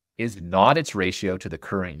overpriced is not its ratio to the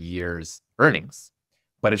current year's earnings,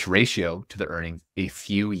 but its ratio to the earnings a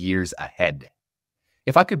few years ahead.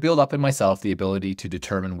 If I could build up in myself the ability to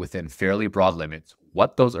determine within fairly broad limits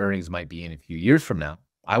what those earnings might be in a few years from now,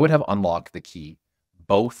 I would have unlocked the key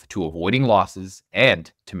both to avoiding losses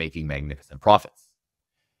and to making magnificent profits."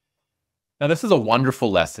 Now, this is a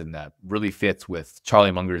wonderful lesson that really fits with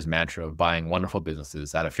Charlie Munger's mantra of buying wonderful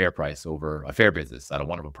businesses at a fair price over a fair business at a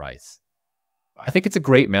wonderful price. I think it's a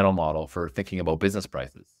great mental model for thinking about business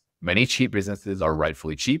prices. Many cheap businesses are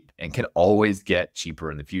rightfully cheap and can always get cheaper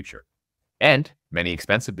in the future. And many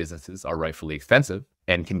expensive businesses are rightfully expensive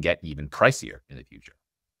and can get even pricier in the future.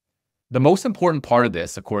 The most important part of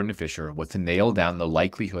this, according to Fisher, was to nail down the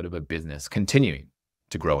likelihood of a business continuing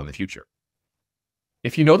to grow in the future.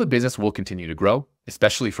 If you know the business will continue to grow,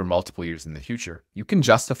 especially for multiple years in the future, you can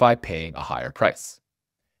justify paying a higher price.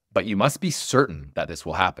 But you must be certain that this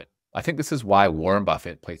will happen. I think this is why Warren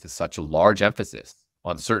Buffett places such a large emphasis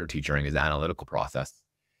on certainty during his analytical process.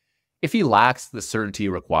 If he lacks the certainty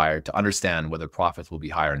required to understand whether profits will be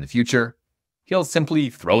higher in the future, he'll simply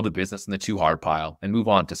throw the business in the too hard pile and move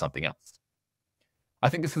on to something else. I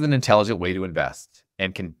think this is an intelligent way to invest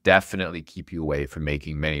and can definitely keep you away from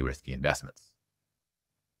making many risky investments.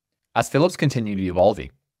 As Phillips continued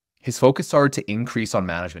evolving, his focus started to increase on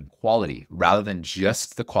management quality rather than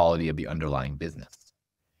just the quality of the underlying business.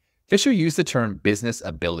 Fisher used the term business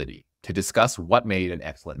ability to discuss what made an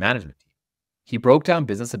excellent management team. He broke down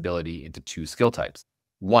business ability into 2 skill types.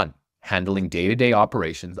 1, handling day-to-day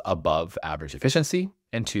operations above average efficiency,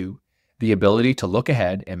 and 2, the ability to look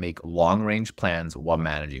ahead and make long-range plans while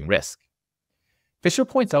managing risk. Fisher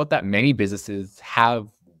points out that many businesses have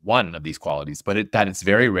one of these qualities, but that it's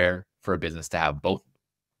very rare for a business to have both.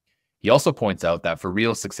 He also points out that for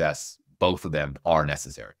real success, both of them are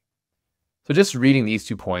necessary. So just reading these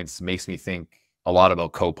 2 points makes me think a lot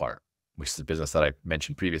about Copart, which is a business that I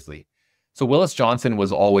mentioned previously. So Willis Johnson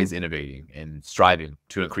was always innovating and striving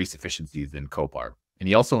to increase efficiencies in Copart, and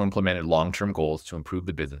he also implemented long-term goals to improve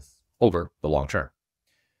the business over the long term.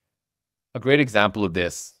 A great example of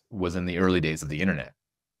this was in the early days of the internet.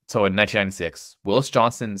 So in 1996, Willis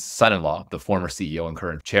Johnson's son-in-law, the former CEO and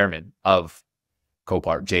current chairman of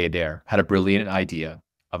Copart, Jay Adair, had a brilliant idea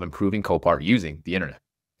of improving Copart using the internet.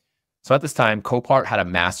 So at this time, Copart had a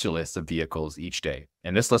master list of vehicles each day,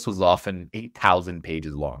 and this list was often 8,000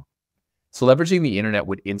 pages long. So leveraging the internet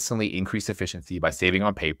would instantly increase efficiency by saving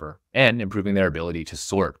on paper and improving their ability to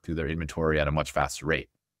sort through their inventory at a much faster rate.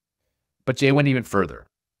 But Jay went even further.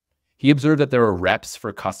 He observed that there were reps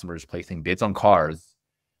for customers placing bids on cars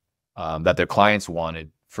that their clients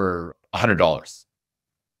wanted for $100.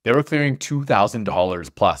 They were clearing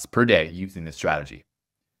 $2,000 plus per day using this strategy.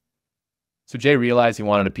 So Jay realized he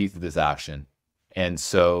wanted a piece of this action, and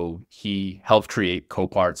so he helped create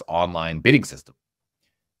Copart's online bidding system.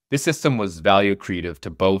 This system was value accretive to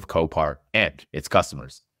both Copart and its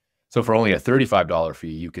customers. So for only a $35 fee,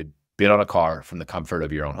 you could bid on a car from the comfort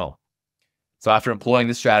of your own home. So after employing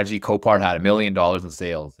this strategy, Copart had $1 million in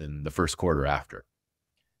sales in the first quarter after.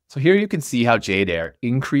 So here you can see how Jay Adair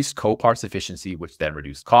increased Copart's efficiency, which then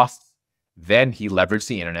reduced costs. Then he leveraged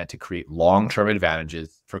the internet to create long-term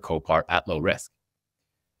advantages for Copart at low risk.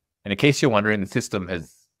 And in case you're wondering, the system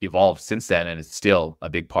has evolved since then and is still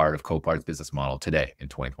a big part of Copart's business model today in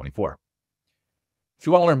 2024. If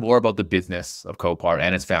you want to learn more about the business of Copart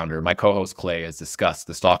and its founder, my co-host Clay has discussed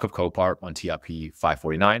the stock of Copart on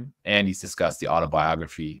TIP549, and he's discussed the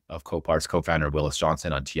autobiography of Copart's co-founder Willis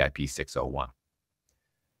Johnson on TIP601.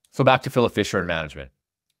 So back to Philip Fisher and management.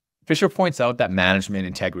 Fisher points out that management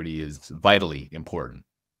integrity is vitally important.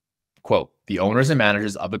 Quote, "The owners and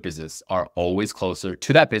managers of a business are always closer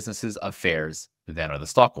to that business's affairs than are the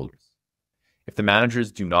stockholders. If the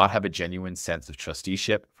managers do not have a genuine sense of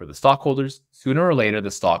trusteeship for the stockholders, sooner or later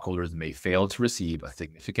the stockholders may fail to receive a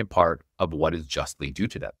significant part of what is justly due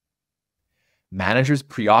to them. Managers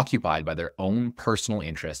preoccupied by their own personal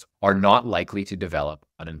interests are not likely to develop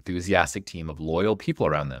an enthusiastic team of loyal people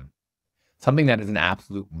around them, something that is an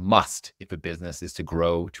absolute must if a business is to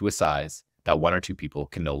grow to a size that one or two people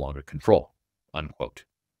can no longer control." Unquote.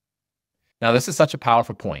 Now, this is such a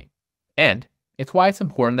powerful point, and it's why it's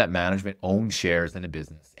important that management own shares in a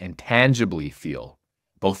business and tangibly feel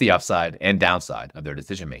both the upside and downside of their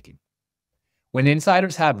decision-making. When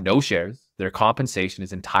insiders have no shares, their compensation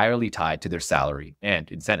is entirely tied to their salary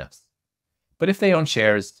and incentives. But if they own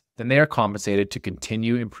shares, then they are compensated to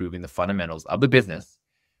continue improving the fundamentals of the business,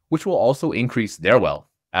 which will also increase their wealth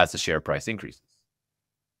as the share price increases.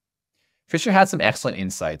 Fisher had some excellent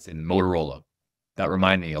insights in Motorola that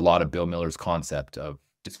remind me a lot of Bill Miller's concept of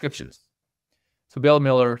descriptions. So Bill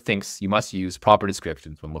Miller thinks you must use proper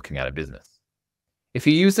descriptions when looking at a business. If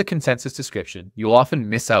you use a consensus description, you'll often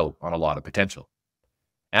miss out on a lot of potential.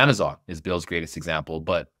 Amazon is Bill's greatest example,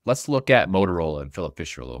 but let's look at Motorola and Philip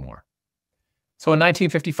Fisher a little more. So in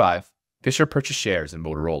 1955, Fisher purchased shares in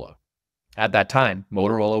Motorola. At that time,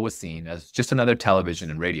 Motorola was seen as just another television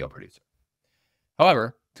and radio producer.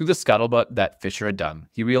 However, through the scuttlebutt that Fisher had done,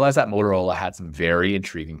 he realized that Motorola had some very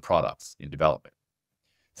intriguing products in development.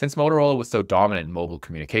 Since Motorola was so dominant in mobile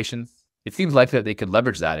communications, it seems likely that they could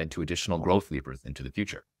leverage that into additional growth levers into the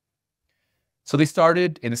future. So they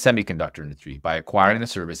started in the semiconductor industry by acquiring the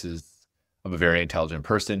services of a very intelligent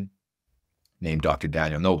person named Dr.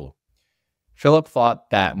 Daniel Noble. Philip thought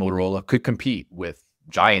that Motorola could compete with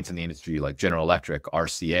giants in the industry like General Electric,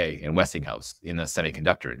 RCA, and Westinghouse in the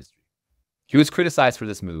semiconductor industry. He was criticized for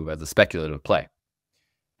this move as a speculative play,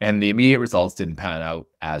 and the immediate results didn't pan out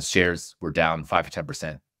as shares were down 5 to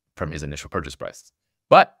 10% from his initial purchase price.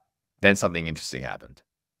 But then something interesting happened.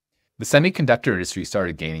 The semiconductor industry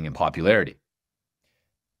started gaining in popularity.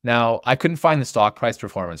 Now, I couldn't find the stock price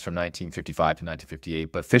performance from 1955 to 1958,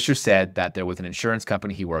 but Fisher said that there was an insurance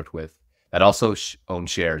company he worked with that also owned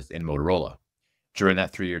shares in Motorola. During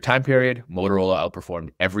that 3-year time period, Motorola outperformed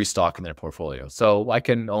every stock in their portfolio, so I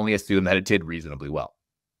can only assume that it did reasonably well.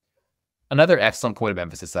 Another excellent point of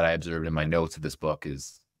emphasis that I observed in my notes of this book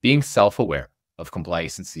is being self-aware of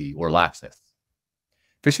complacency or laxness.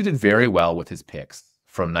 Fisher did very well with his picks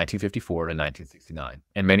from 1954 to 1969,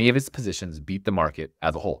 and many of his positions beat the market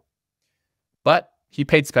as a whole. But he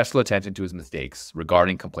paid special attention to his mistakes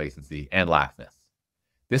regarding complacency and laxness.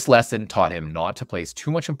 This lesson taught him not to place too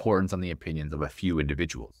much importance on the opinions of a few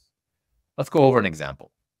individuals. Let's go over an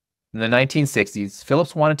example. In the 1960s,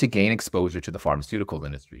 Phillips wanted to gain exposure to the pharmaceutical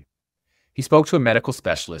industry. He spoke to a medical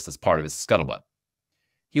specialist as part of his scuttlebutt.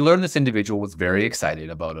 He learned this individual was very excited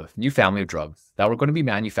about a new family of drugs that were going to be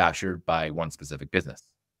manufactured by one specific business.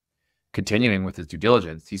 Continuing with his due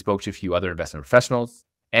diligence, he spoke to a few other investment professionals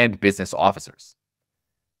and business officers.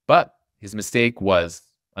 But his mistake was,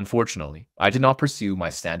 unfortunately, I did not pursue my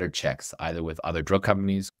standard checks either with other drug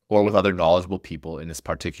companies or with other knowledgeable people in this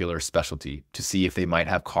particular specialty to see if they might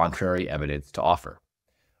have contrary evidence to offer.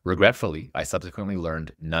 Regretfully, I subsequently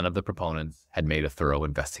learned none of the proponents had made a thorough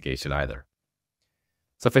investigation either.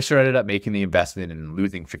 So Fisher ended up making the investment and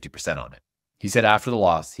losing 50% on it. He said after the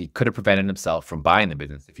loss, he could have prevented himself from buying the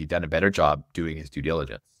business if he'd done a better job doing his due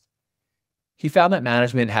diligence. He found that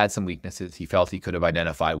management had some weaknesses he felt he could have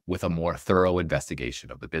identified with a more thorough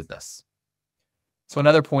investigation of the business. So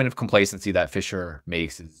another point of complacency that Fisher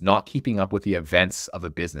makes is not keeping up with the events of a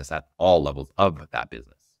business at all levels of that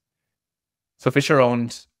business. So Fisher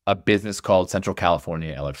owned a business called Central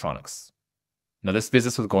California Electronics. Now, this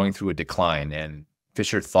business was going through a decline, and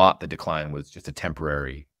Fisher thought the decline was just a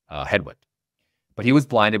temporary headwind. But he was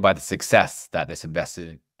blinded by the success that this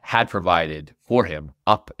investment had provided for him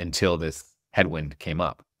up until this headwind came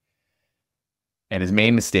up. And his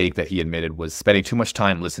main mistake that he admitted was spending too much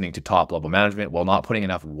time listening to top-level management while not putting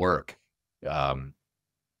enough work, in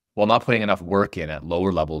at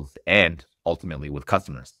lower levels and ultimately with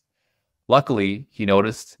customers. Luckily, he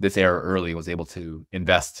noticed this error early and was able to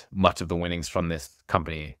invest much of the winnings from this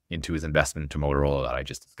company into his investment into Motorola that I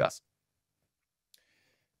just discussed.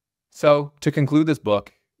 So to conclude this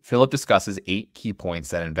book, Philip discusses 8 key points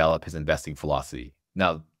that envelop his investing philosophy.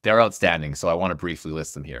 Now, they're outstanding, so I want to briefly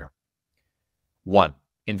list them here. 1.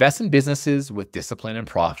 Invest in businesses with disciplined and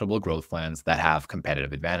profitable growth plans that have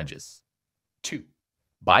competitive advantages. 2.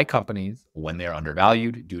 Buy companies when they are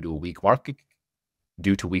undervalued due to weak market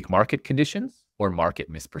conditions or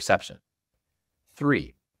market misperception.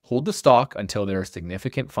 3. Hold the stock until there are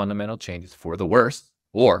significant fundamental changes for the worse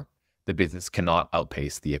or the business cannot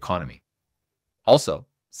outpace the economy. Also,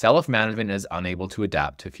 sell if management is unable to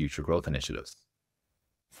adapt to future growth initiatives.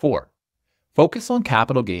 4. Focus on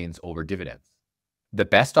capital gains over dividends. The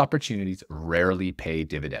best opportunities rarely pay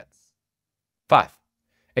dividends. 5.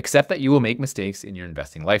 Accept that you will make mistakes in your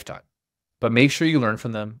investing lifetime, but make sure you learn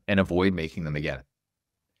from them and avoid making them again.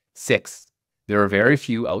 6. There are very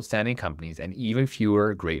few outstanding companies and even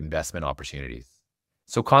fewer great investment opportunities.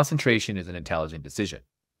 So concentration is an intelligent decision.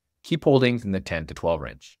 Keep holdings in the 10 to 12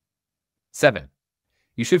 range. 7.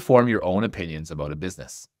 You should form your own opinions about a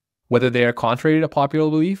business. Whether they are contrary to popular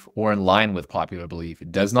belief or in line with popular belief, it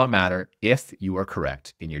does not matter if you are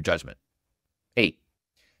correct in your judgment. 8.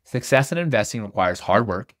 Success in investing requires hard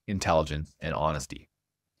work, intelligence, and honesty.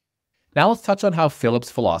 Now let's touch on how Philip's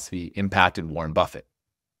philosophy impacted Warren Buffett.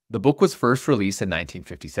 The book was first released in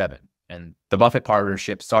 1957, and the Buffett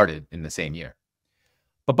partnership started in the same year.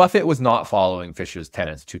 But Buffett was not following Fisher's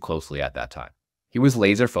tenets too closely at that time. He was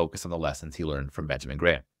laser focused on the lessons he learned from Benjamin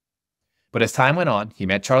Graham. But as time went on, he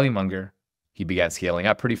met Charlie Munger, he began scaling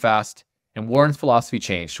up pretty fast, and Warren's philosophy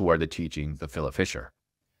changed toward the teachings of Philip Fisher.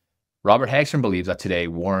 Robert Hagstrom believes that today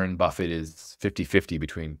Warren Buffett is 50-50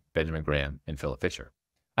 between Benjamin Graham and Philip Fisher.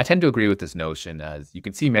 I tend to agree with this notion, as you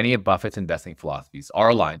can see many of Buffett's investing philosophies are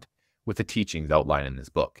aligned with the teachings outlined in this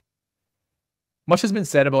book. Much has been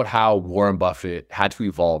said about how Warren Buffett had to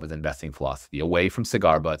evolve his investing philosophy away from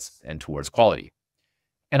cigar butts and towards quality.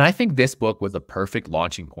 And I think this book was a perfect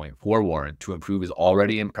launching point for Warren to improve his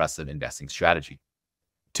already impressive investing strategy.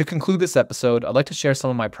 To conclude this episode, I'd like to share some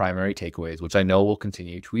of my primary takeaways, which I know will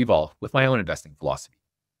continue to evolve with my own investing philosophy.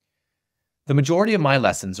 The majority of my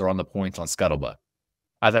lessons are on the points on Scuttlebutt.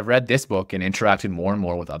 As I've read this book and interacted more and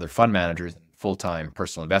more with other fund managers and full-time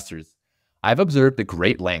personal investors, I've observed the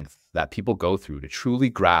great lengths that people go through to truly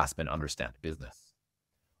grasp and understand business.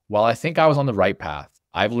 While I think I was on the right path,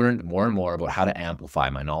 I've learned more and more about how to amplify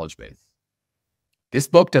my knowledge base. This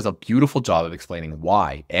book does a beautiful job of explaining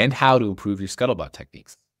why and how to improve your scuttlebutt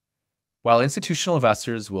techniques. While institutional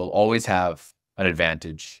investors will always have an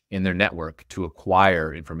advantage in their network to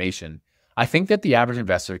acquire information, I think that the average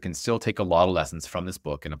investor can still take a lot of lessons from this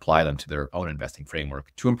book and apply them to their own investing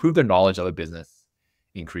framework to improve their knowledge of a business,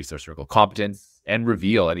 increase their circle of competence, and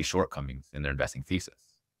reveal any shortcomings in their investing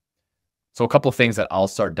thesis. So a couple of things that I'll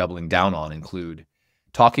start doubling down on include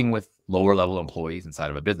talking with lower level employees inside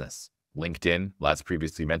of a business. LinkedIn, as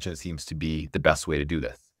previously mentioned, seems to be the best way to do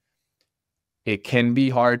this. It can be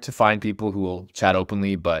hard to find people who will chat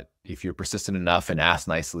openly, but if you're persistent enough and ask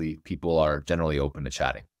nicely, people are generally open to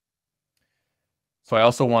chatting. So I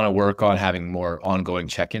also want to work on having more ongoing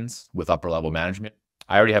check-ins with upper level management.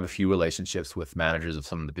 I already have a few relationships with managers of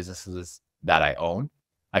some of the businesses that I own.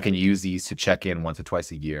 I can use these to check in once or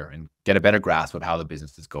twice a year and get a better grasp of how the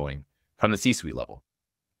business is going from the C-suite level.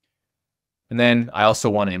 And then I also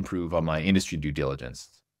want to improve on my industry due diligence.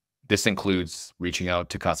 This includes reaching out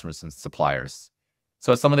to customers and suppliers.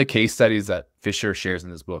 So as some of the case studies that Fisher shares in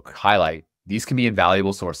this book highlight, these can be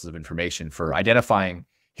invaluable sources of information for identifying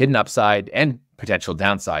hidden upside and potential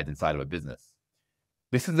downside inside of a business.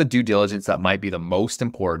 This is the due diligence that might be the most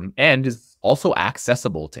important and is also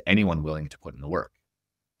accessible to anyone willing to put in the work.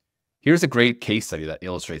 Here's a great case study that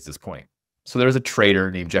illustrates this point. So there was a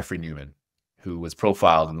trader named Jeffrey Newman who was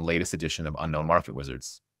profiled in the latest edition of Unknown Market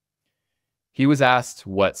Wizards. He was asked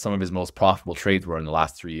what some of his most profitable trades were in the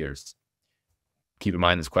last 3 years. Keep in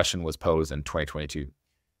mind, this question was posed in 2022.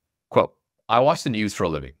 Quote, "I watch the news for a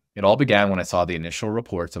living. It all began when I saw the initial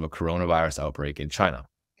reports of a coronavirus outbreak in China.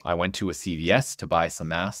 I went to a CVS to buy some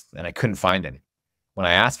masks and I couldn't find any. When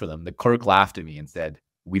I asked for them, the clerk laughed at me and said,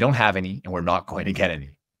 "We don't have any and we're not going to get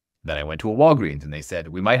any." Then I went to a Walgreens and they said,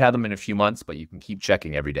 "We might have them in a few months, but you can keep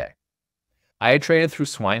checking every day." I had traded through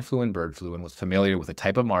swine flu and bird flu and was familiar with the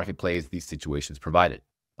type of marketplace these situations provided.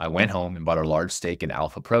 I went home and bought a large stake in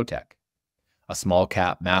Alpha Protech, a small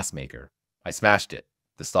cap mask maker. I smashed it.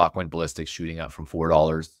 The stock went ballistic, shooting up from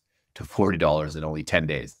 $4 to $40 in only 10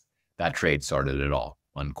 days. That trade started it all,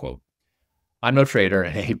 unquote. I'm no trader,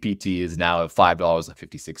 and APT is now at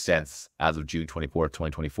 $5.56 as of June 24th,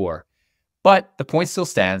 2024. But the point still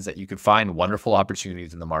stands that you can find wonderful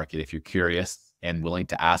opportunities in the market if you're curious and willing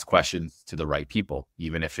to ask questions to the right people,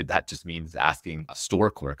 even if that just means asking a store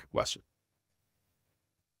clerk a question.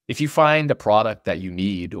 If you find a product that you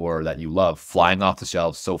need or that you love flying off the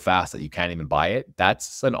shelves so fast that you can't even buy it,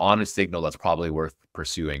 that's an honest signal that's probably worth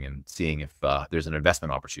pursuing and seeing if there's an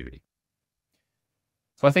investment opportunity.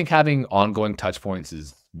 So I think having ongoing touch points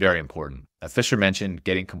is very important. As Fisher mentioned,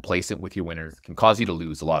 getting complacent with your winners can cause you to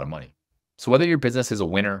lose a lot of money. So whether your business is a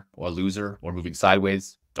winner or a loser or moving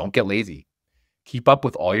sideways, don't get lazy. Keep up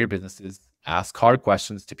with all your businesses, ask hard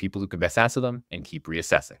questions to people who can best answer them, and keep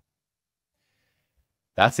reassessing.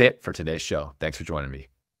 That's it for today's show. Thanks for joining me.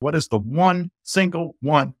 What is the one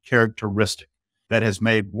characteristic that has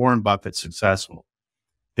made Warren Buffett successful?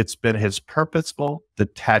 It's been his purposeful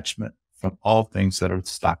detachment from all things that are the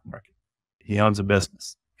stock market. He owns a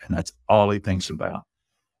business, and that's all he thinks about.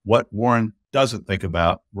 What Warren doesn't think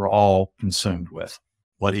about, we're all consumed with.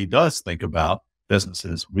 What he does think about,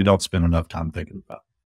 businesses, we don't spend enough time thinking about.